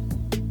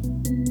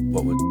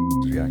 What was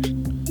his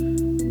reaction?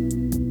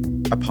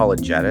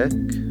 Apologetic.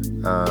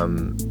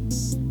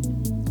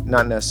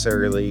 Not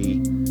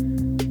necessarily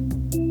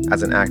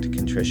as an act of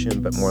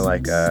contrition, but more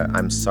like a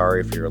I'm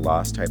sorry for your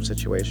loss type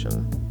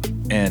situation.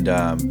 And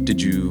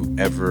did you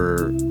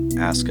ever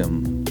ask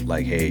him,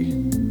 like, hey,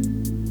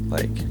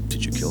 like,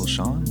 did you kill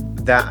Sean?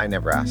 That I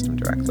never asked him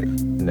directly,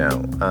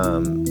 no.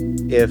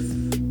 If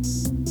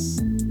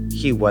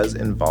he was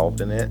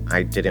involved in it,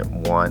 I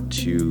didn't want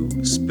to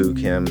spook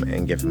him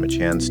and give him a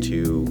chance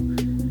to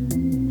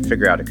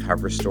figure out a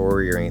cover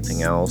story or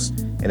anything else.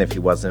 And if he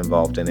wasn't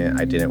involved in it,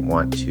 I didn't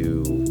want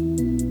to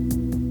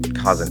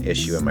cause an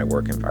issue in my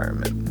work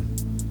environment.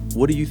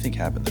 What do you think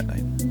happened that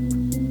night?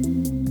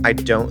 I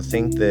don't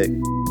think that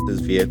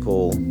his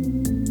vehicle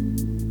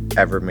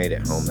ever made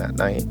it home that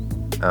night.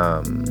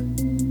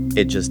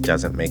 It just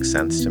doesn't make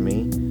sense to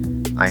me.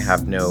 I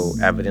have no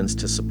evidence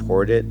to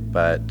support it,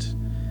 but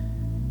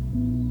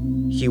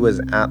he was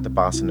at the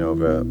Bossa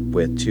Nova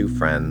with two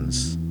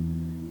friends,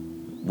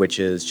 which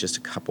is just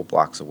a couple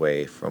blocks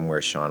away from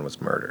where Sean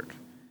was murdered.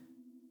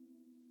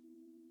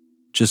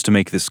 Just to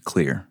make this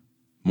clear,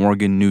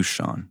 Morgan knew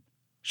Sean.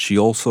 She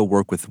also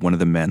worked with one of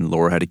the men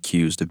Laura had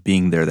accused of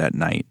being there that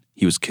night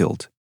he was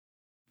killed.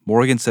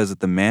 Morgan says that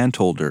the man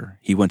told her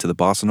he went to the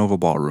Bossa Nova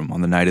ballroom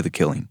on the night of the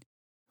killing,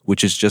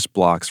 which is just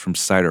blocks from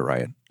Cider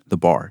Riot, the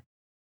bar.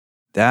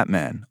 That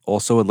man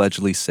also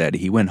allegedly said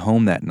he went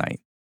home that night,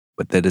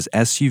 but that his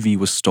SUV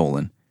was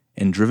stolen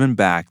and driven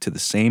back to the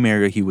same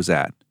area he was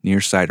at,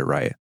 near Cider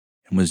Riot,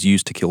 and was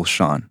used to kill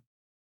Sean.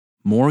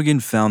 Morgan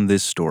found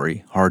this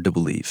story hard to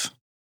believe,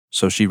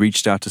 so she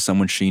reached out to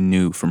someone she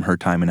knew from her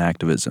time in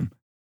activism,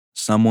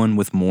 someone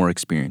with more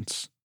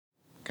experience.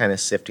 Kind of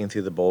sifting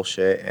through the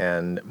bullshit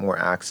and more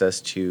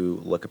access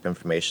to look up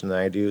information than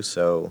I do,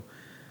 so...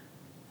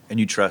 And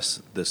you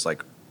trust this,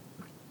 like,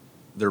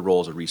 their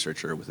role as a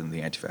researcher within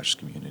the anti-fascist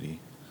community?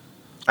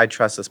 I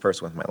trust this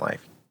person with my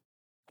life.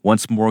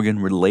 Once Morgan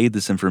relayed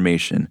this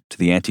information to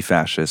the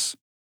anti-fascists,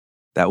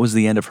 that was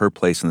the end of her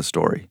place in the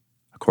story,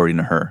 according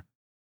to her.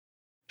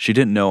 She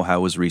didn't know how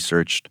it was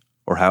researched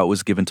or how it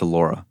was given to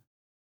Laura.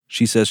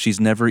 She says she's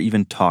never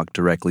even talked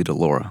directly to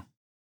Laura.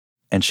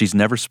 And she's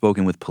never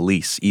spoken with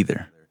police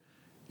either.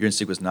 Your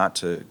instinct was not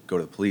to go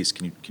to the police.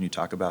 Can you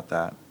talk about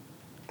that?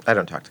 I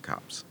don't talk to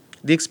cops.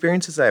 The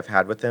experiences that I've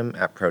had with them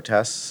at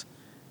protests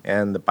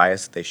and the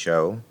bias that they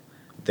show,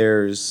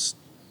 there's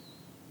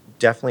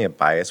definitely a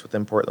bias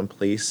within Portland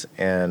police,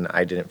 and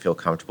I didn't feel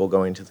comfortable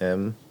going to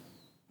them.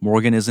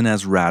 Morgan isn't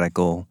as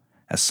radical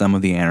as some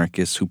of the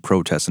anarchists who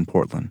protest in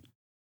Portland.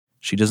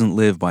 She doesn't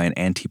live by an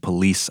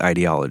anti-police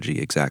ideology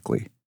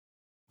exactly.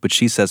 But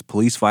she says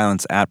police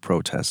violence at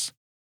protests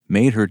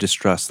made her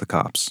distrust the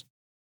cops.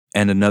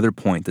 And another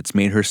point that's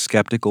made her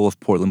skeptical of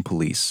Portland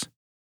police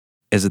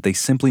is that they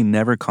simply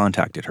never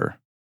contacted her.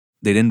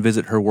 They didn't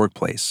visit her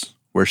workplace,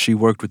 where she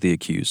worked with the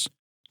accused,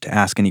 to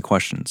ask any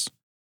questions.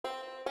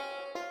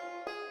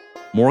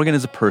 Morgan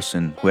is a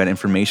person who had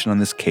information on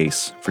this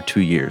case for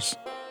 2 years.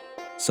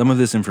 Some of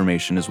this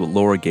information is what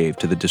Laura gave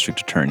to the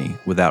district attorney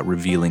without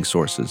revealing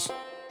sources.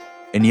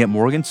 And yet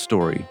Morgan's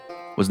story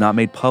was not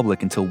made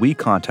public until we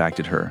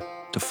contacted her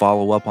to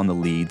follow up on the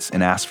leads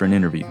and ask for an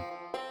interview.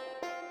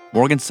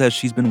 Morgan says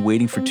she's been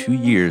waiting for 2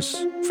 years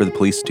for the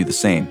police to do the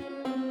same,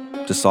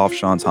 to solve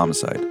Sean's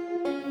homicide.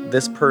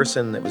 This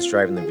person that was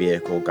driving the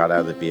vehicle got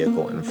out of the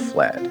vehicle and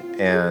fled.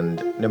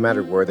 And no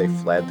matter where they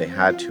fled, they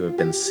had to have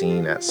been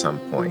seen at some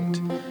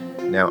point.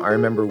 Now, I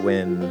remember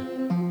when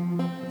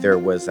there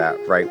was that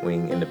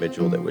right-wing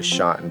individual that was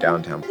shot in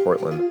downtown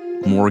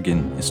Portland.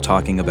 Morgan is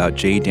talking about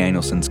Jay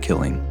Danielson's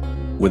killing,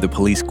 where the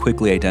police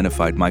quickly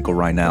identified Michael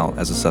Reinell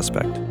as a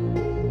suspect.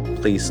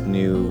 Police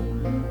knew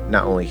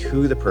not only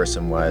who the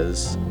person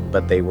was,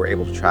 but they were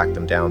able to track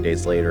them down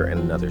days later in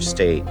another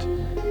state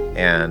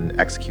and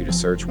execute a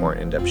search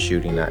warrant and end up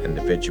shooting that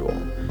individual.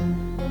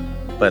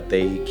 But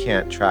they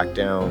can't track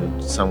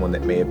down someone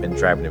that may have been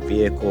driving a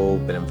vehicle,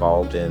 been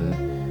involved in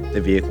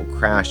the vehicle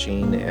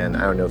crashing, and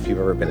I don't know if you've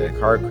ever been in a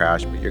car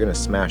crash, but you're going to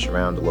smash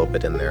around a little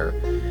bit in there,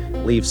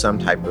 leave some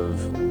type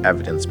of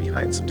evidence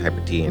behind, some type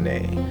of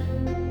DNA.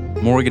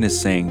 Morgan is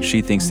saying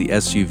she thinks the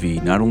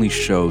SUV not only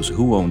shows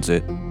who owns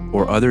it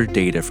or other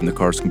data from the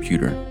car's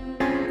computer,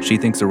 she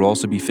thinks there will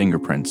also be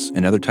fingerprints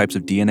and other types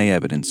of DNA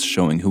evidence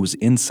showing who was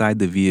inside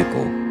the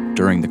vehicle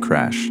during the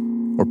crash,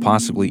 or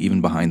possibly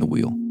even behind the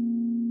wheel.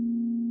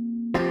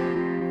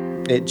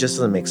 It just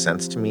doesn't make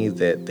sense to me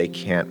that they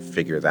can't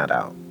figure that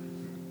out.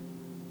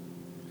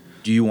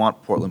 Do you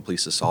want Portland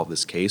police to solve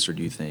this case, or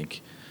do you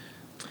think?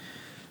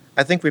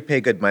 I think we pay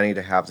good money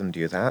to have them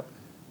do that.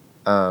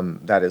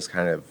 That is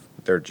kind of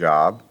their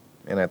job,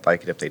 and I'd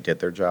like it if they did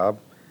their job.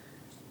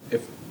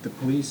 If the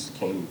police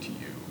came to you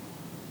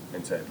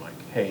and said, like,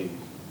 hey,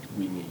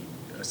 we need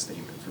a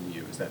statement from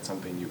you, is that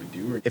something you would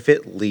do? Or? If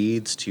it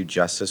leads to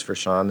justice for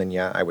Sean, then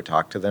yeah, I would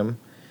talk to them.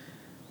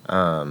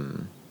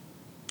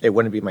 It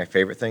wouldn't be my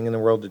favorite thing in the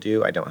world to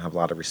do. I don't have a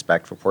lot of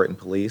respect for Portland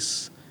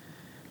police.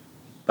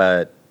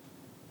 But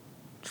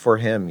for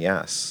him,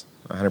 yes,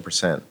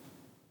 100%.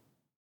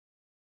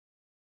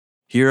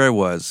 Here I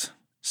was,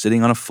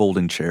 sitting on a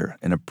folding chair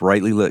in a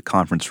brightly lit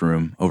conference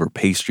room over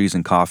pastries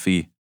and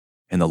coffee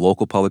in the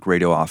local public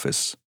radio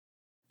office,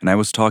 and I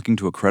was talking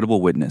to a credible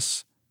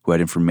witness who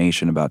had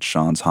information about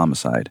Sean's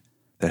homicide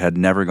that had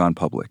never gone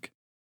public.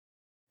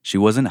 She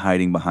wasn't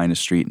hiding behind a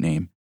street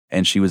name,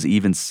 and she was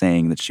even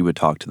saying that she would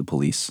talk to the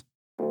police.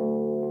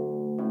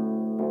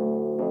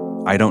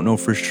 I don't know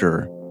for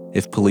sure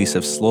if police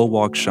have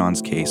slow-walked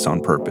Sean's case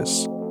on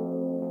purpose.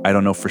 I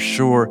don't know for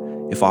sure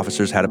if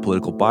officers had a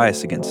political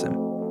bias against him.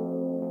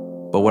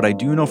 But what I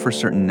do know for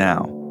certain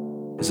now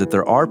is that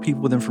there are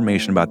people with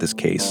information about this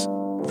case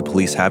that the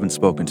police haven't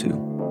spoken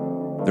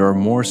to. There are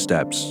more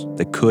steps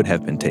that could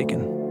have been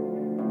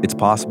taken. It's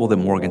possible that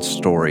Morgan's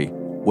story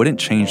wouldn't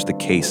change the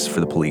case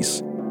for the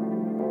police,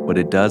 but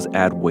it does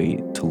add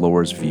weight to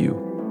Laura's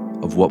view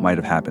of what might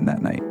have happened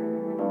that night.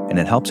 And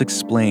it helps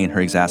explain her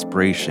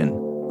exasperation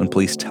when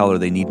police tell her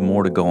they need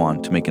more to go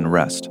on to make an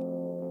arrest.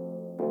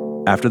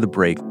 After the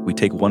break, we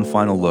take one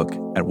final look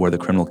at where the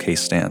criminal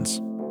case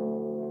stands.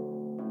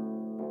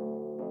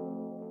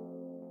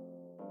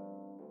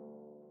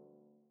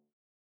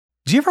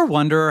 Do you ever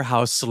wonder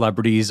how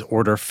celebrities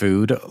order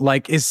food?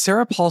 Like, is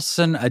Sarah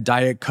Paulson a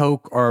Diet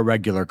Coke or a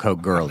regular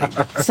Coke girlie?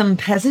 Some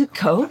peasant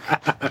Coke?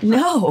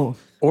 No.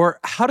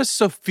 Or how does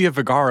Sofia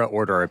Vergara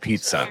order a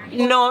pizza?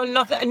 No,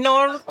 nothing,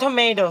 no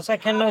tomatoes. I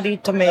cannot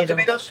eat tomatoes.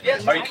 Tomatoes?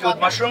 Yes. Are you cool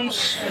with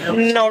mushrooms?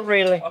 Not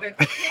really.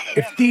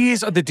 If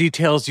these are the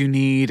details you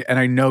need, and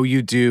I know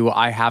you do,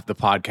 I have the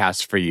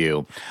podcast for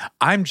you.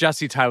 I'm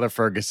Jesse Tyler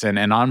Ferguson,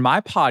 and on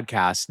my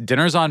podcast,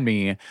 Dinners on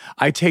Me,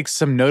 I take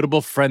some notable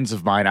friends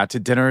of mine out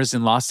to dinners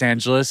in Los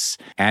Angeles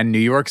and New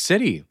York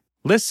City.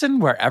 Listen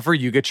wherever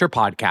you get your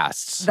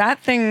podcasts. That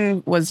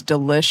thing was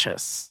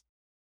delicious.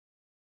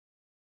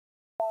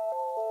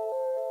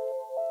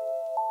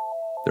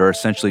 There are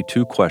essentially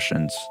two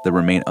questions that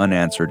remain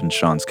unanswered in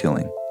Sean's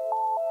killing.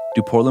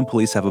 Do Portland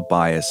police have a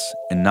bias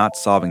in not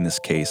solving this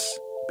case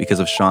because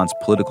of Sean's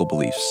political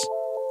beliefs?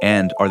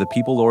 And are the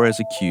people Laura has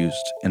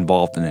accused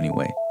involved in any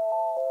way?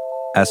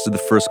 As to the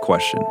first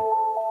question,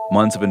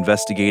 months of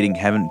investigating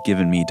haven't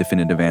given me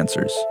definitive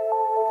answers.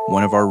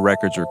 One of our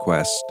records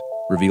requests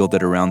revealed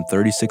that around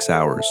 36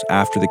 hours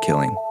after the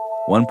killing,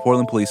 one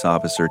Portland police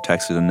officer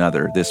texted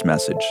another this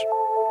message,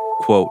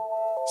 quote,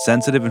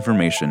 "Sensitive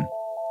information.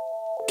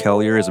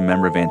 Kellier is a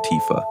member of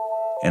Antifa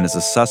and is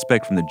a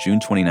suspect from the June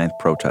 29th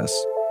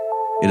protests.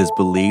 It is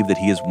believed that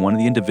he is one of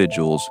the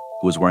individuals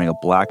who was wearing a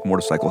black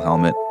motorcycle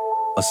helmet,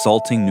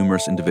 assaulting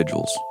numerous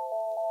individuals."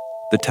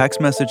 The text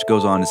message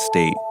goes on to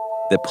state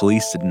that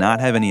police did not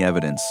have any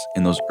evidence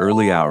in those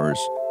early hours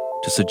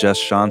to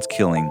suggest Sean's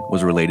killing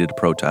was related to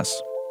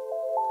protests.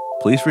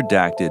 Police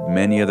redacted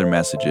many other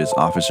messages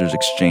officers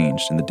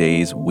exchanged in the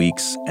days,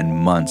 weeks, and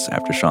months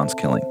after Sean's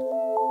killing.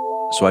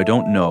 So I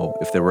don't know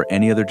if there were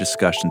any other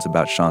discussions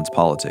about Sean's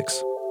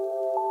politics.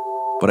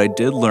 But I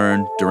did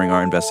learn during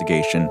our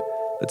investigation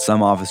that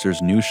some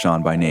officers knew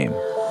Sean by name.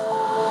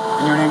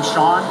 And your name's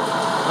Sean?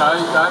 I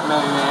got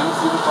many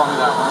names. You can call me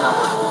that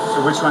one.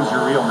 So which one's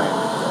your real name?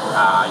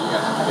 You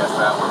guys have to guess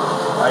that one.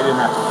 I didn't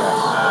have to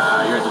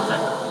guess. You're a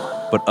detective.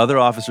 But other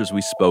officers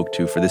we spoke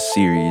to for this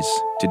series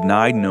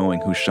denied knowing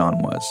who Sean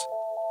was,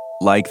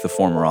 like the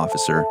former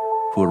officer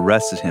who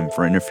arrested him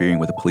for interfering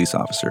with a police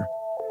officer.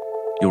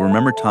 You'll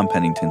remember Tom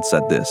Pennington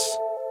said this.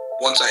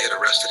 Once I had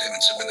arrested him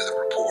and submitted the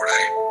report,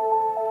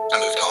 I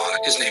moved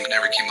on. His name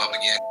never came up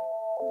again.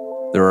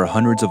 There are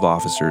hundreds of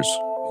officers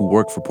who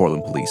work for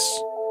Portland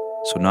Police,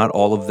 so not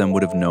all of them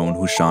would have known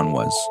who Sean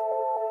was.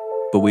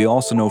 But we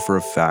also know for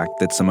a fact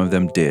that some of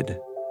them did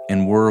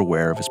and were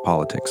aware of his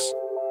politics.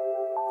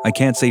 I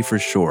can't say for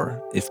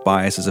sure if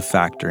bias is a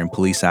factor in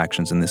police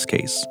actions in this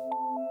case,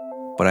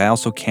 but I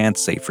also can't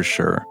say for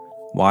sure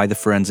why the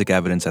forensic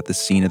evidence at the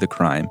scene of the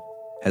crime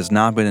has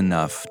not been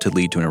enough to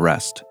lead to an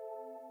arrest.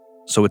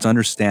 So it's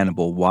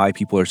understandable why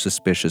people are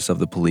suspicious of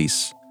the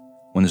police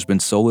when there's been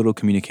so little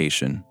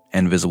communication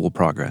and visible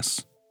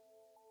progress.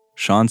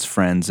 Sean's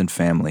friends and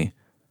family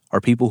are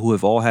people who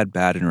have all had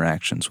bad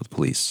interactions with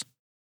police.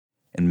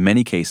 In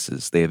many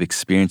cases, they have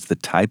experienced the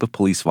type of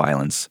police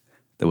violence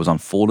that was on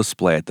full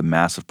display at the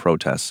massive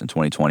protests in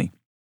 2020.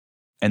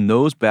 And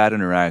those bad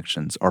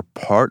interactions are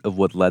part of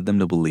what led them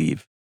to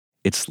believe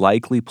it's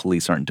likely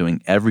police aren't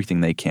doing everything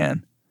they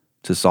can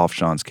to solve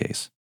Sean's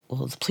case.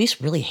 Well, the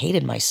police really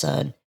hated my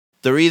son.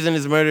 The reason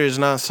his murder is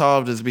not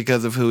solved is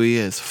because of who he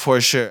is,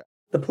 for sure.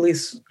 The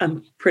police,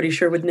 I'm pretty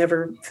sure, would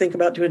never think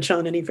about doing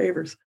Sean any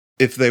favors.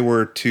 If they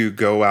were to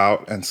go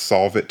out and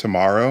solve it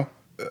tomorrow,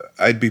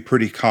 I'd be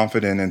pretty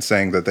confident in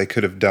saying that they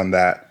could have done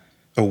that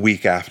a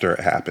week after it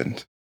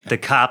happened. The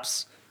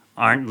cops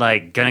aren't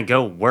gonna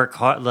go work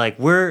hard.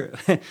 We're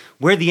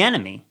the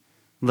enemy.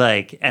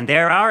 And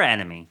they're our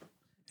enemy.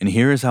 And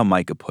here is how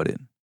Micah put it.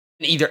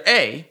 Either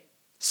A,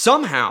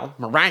 somehow,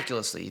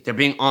 miraculously, they're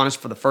being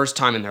honest for the first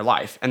time in their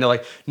life. And they're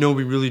like, no,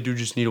 we really do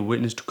just need a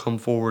witness to come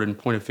forward and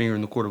point a finger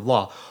in the court of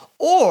law.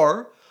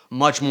 Or,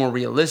 much more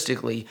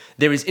realistically,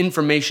 there is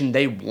information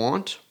they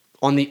want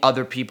on the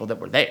other people that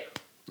were there.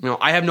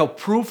 I have no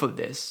proof of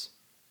this,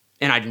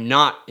 and I do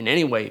not in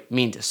any way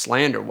mean to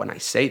slander when I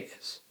say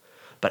this.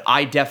 But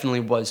I definitely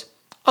was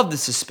of the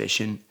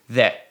suspicion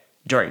that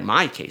during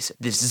my case,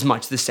 this is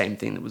much the same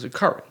thing that was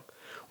occurring,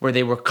 where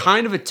they were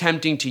kind of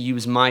attempting to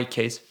use my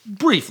case,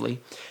 briefly,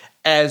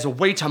 as a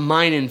way to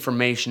mine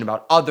information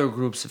about other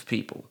groups of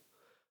people.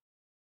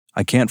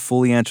 I can't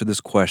fully answer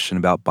this question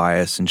about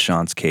bias in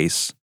Sean's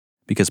case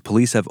because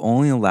police have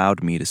only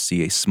allowed me to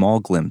see a small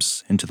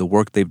glimpse into the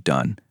work they've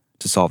done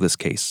to solve this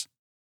case.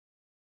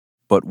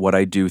 But what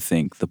I do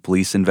think the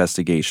police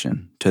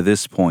investigation to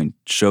this point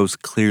shows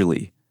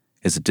clearly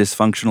is a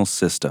dysfunctional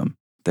system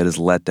that has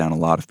let down a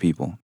lot of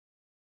people.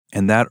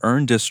 And that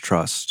earned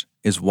distrust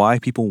is why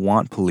people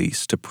want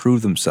police to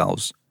prove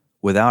themselves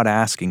without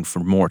asking for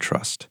more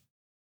trust.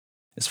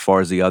 As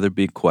far as the other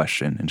big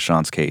question in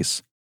Sean's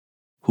case,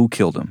 who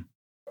killed him?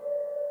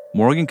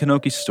 Morgan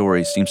Kanoki's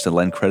story seems to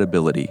lend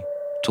credibility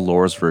to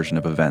Laura's version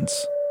of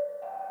events.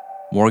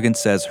 Morgan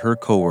says her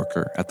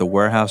coworker at the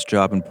warehouse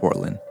job in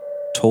Portland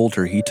told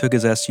her he took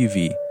his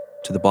SUV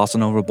to the Bossa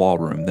Nova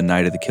Ballroom the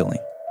night of the killing.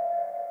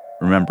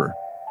 Remember,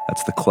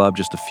 that's the club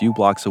just a few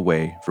blocks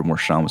away from where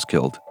Sean was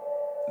killed.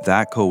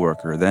 That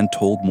coworker then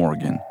told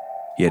Morgan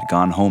he had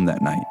gone home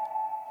that night,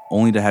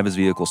 only to have his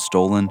vehicle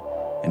stolen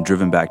and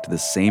driven back to the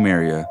same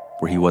area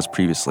where he was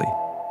previously.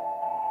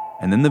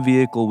 And then the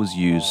vehicle was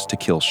used to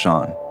kill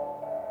Sean.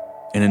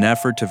 In an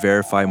effort to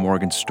verify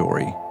Morgan's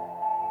story,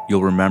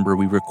 you'll remember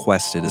we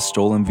requested a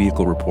stolen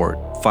vehicle report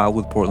filed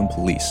with Portland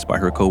Police by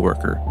her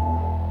coworker.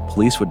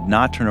 Police would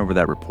not turn over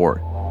that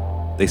report.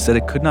 They said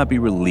it could not be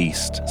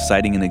released,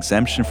 citing an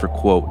exemption for,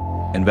 quote,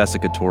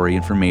 investigatory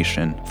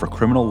information for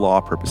criminal law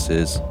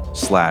purposes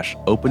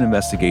 / open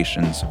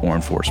investigations or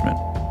enforcement.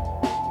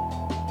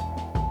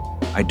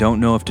 I don't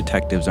know if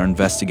detectives are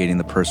investigating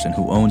the person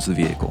who owns the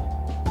vehicle,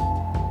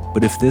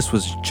 but if this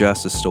was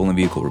just a stolen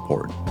vehicle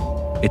report,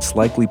 it's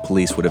likely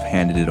police would have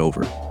handed it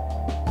over.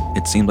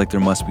 It seemed like there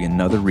must be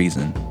another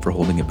reason for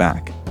holding it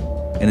back.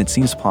 and it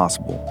seems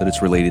possible that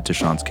it's related to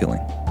Sean's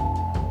killing.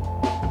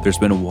 There's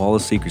been a wall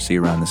of secrecy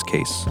around this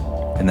case,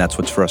 and that's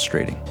what's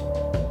frustrating.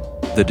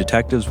 The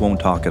detectives won't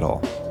talk at all.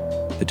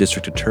 The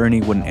district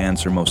attorney wouldn't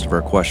answer most of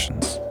our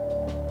questions.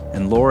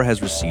 And Laura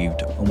has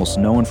received almost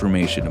no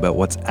information about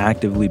what's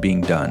actively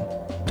being done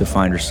to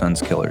find her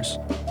son's killers.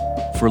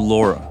 For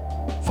Laura,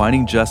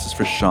 finding justice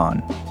for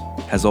Sean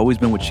has always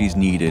been what she's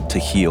needed to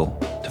heal,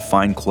 to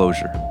find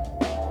closure.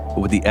 But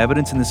with the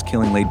evidence in this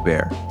killing laid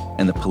bare,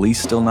 and the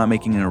police still not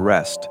making an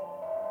arrest,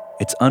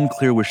 it's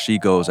unclear where she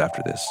goes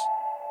after this.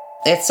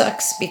 It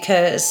sucks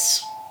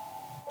because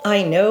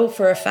I know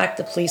for a fact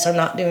the police are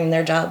not doing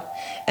their job,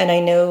 and I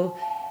know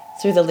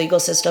through the legal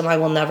system I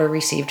will never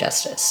receive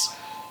justice.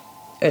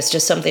 It's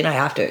just something I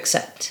have to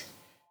accept.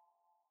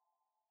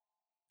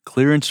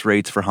 Clearance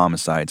rates for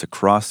homicides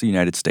across the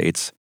United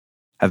States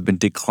have been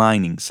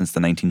declining since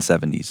the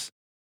 1970s.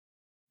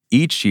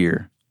 Each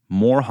year,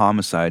 more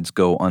homicides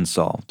go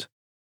unsolved,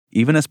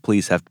 even as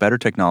police have better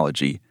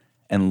technology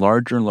and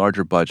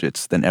larger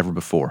budgets than ever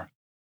before.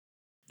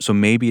 So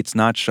maybe it's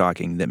not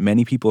shocking that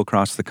many people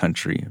across the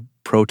country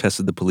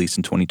protested the police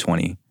in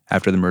 2020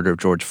 after the murder of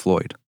George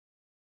Floyd.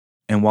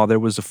 And while there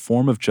was a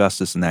form of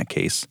justice in that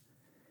case,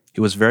 it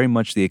was very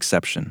much the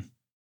exception.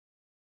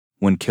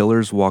 When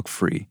killers walk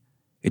free,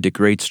 it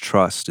degrades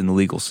trust in the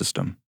legal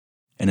system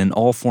and in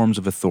all forms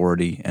of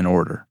authority and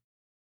order,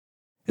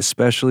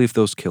 especially if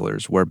those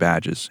killers wear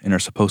badges and are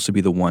supposed to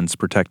be the ones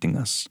protecting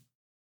us.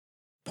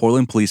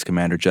 Portland Police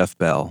Commander Jeff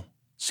Bell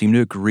seemed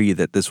to agree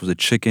that this was a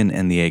chicken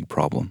and the egg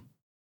problem.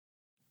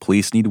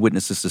 Police need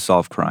witnesses to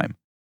solve crime,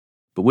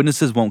 but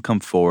witnesses won't come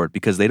forward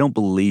because they don't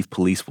believe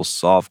police will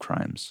solve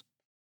crimes.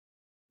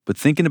 But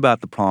thinking about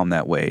the problem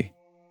that way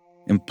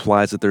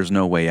implies that there's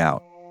no way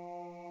out.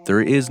 There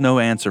is no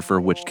answer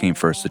for which came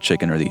first, the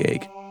chicken or the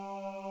egg.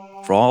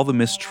 For all the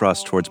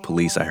mistrust towards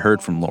police I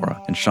heard from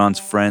Laura and Sean's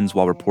friends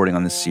while reporting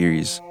on this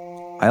series,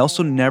 I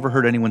also never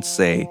heard anyone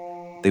say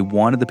they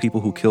wanted the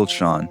people who killed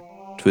Sean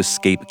to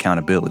escape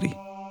accountability.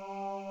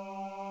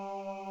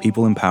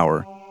 People in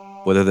power,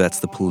 whether that's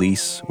the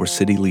police or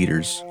city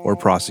leaders or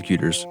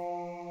prosecutors,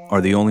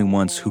 are the only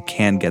ones who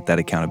can get that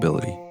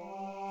accountability.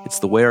 It's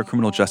the way our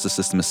criminal justice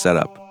system is set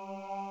up.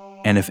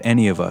 And if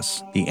any of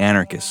us, the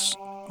anarchists,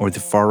 or the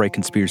far-right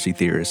conspiracy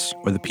theorists,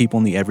 or the people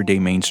in the everyday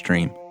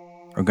mainstream,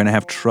 are going to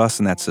have trust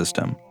in that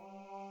system,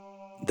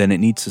 then it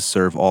needs to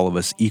serve all of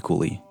us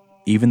equally,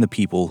 even the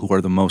people who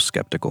are the most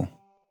skeptical.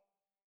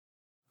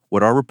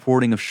 What our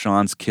reporting of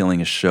Sean's killing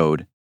has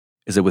showed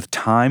is that with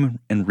time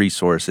and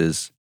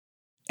resources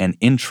and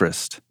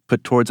interest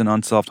put towards an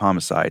unsolved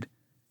homicide,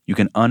 you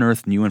can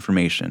unearth new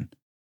information.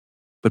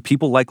 But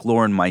people like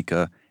Laura and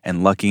Micah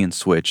and Lucky and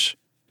Switch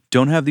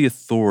don't have the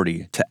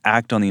authority to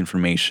act on the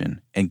information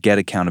and get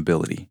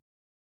accountability.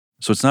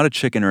 So it's not a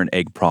chicken or an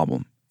egg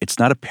problem. It's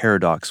not a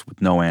paradox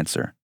with no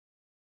answer.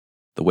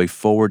 The way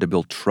forward to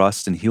build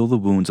trust and heal the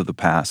wounds of the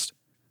past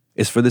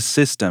is for the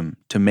system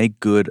to make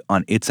good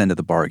on its end of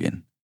the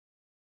bargain.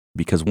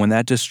 Because when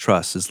that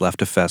distrust is left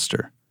to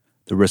fester,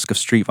 the risk of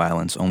street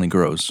violence only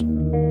grows.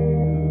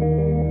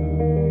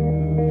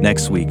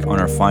 Next week, on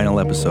our final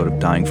episode of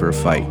Dying for a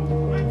Fight,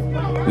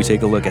 we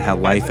take a look at how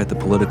life at the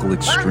political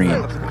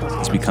extreme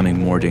is becoming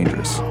more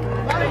dangerous.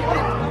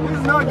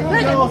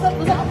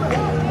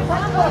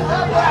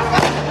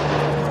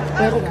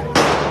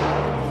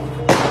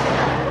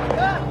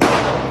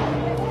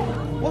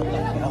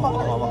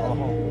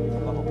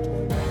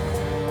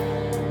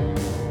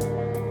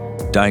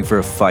 Dying for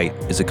a Fight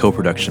is a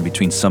co-production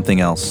between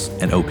Something Else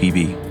and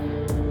OPB.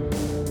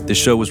 The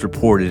show was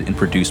reported and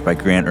produced by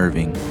Grant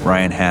Irving,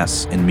 Ryan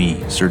Hass, and me,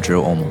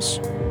 Sergio Olmos.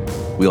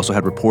 We also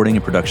had reporting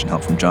and production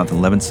help from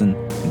Jonathan Levinson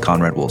and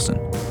Conrad Wilson.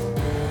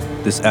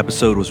 This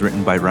episode was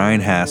written by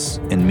Ryan Hass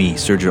and me,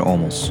 Sergio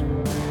Olmos.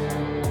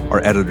 Our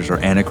editors are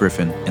Anna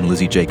Griffin and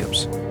Lizzie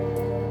Jacobs.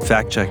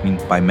 Fact-checking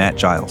by Matt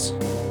Giles.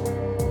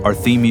 Our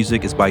theme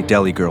music is by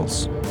Deli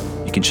Girls.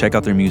 You can check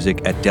out their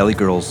music at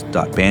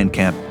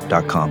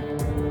deligirls.bandcamp.com.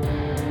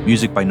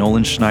 Music by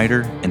Nolan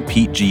Schneider and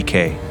Pete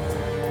G.K.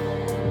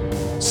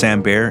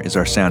 Sam Baer is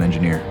our sound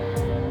engineer.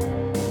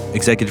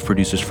 Executive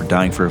producers for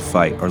Dying for a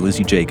Fight are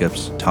Lizzie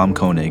Jacobs, Tom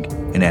Koenig,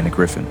 and Anna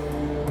Griffin.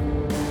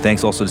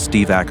 Thanks also to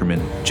Steve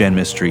Ackerman, Jen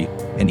Mistry,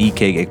 and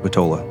E.K.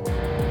 Ekpatola.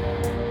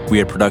 We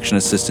had production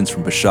assistance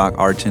from Bashak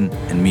Artin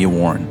and Mia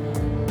Warren.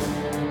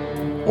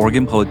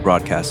 Oregon Public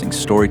Broadcasting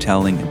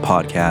storytelling and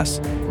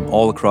podcasts from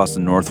all across the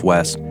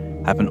Northwest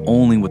happen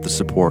only with the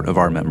support of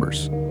our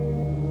members.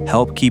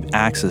 Help keep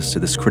access to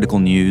this critical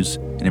news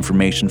and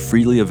information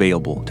freely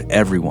available to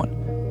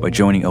everyone by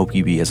joining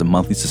OPB as a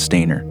monthly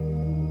sustainer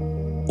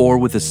or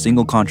with a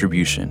single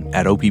contribution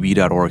at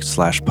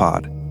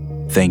opb.org/pod.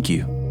 Thank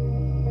you.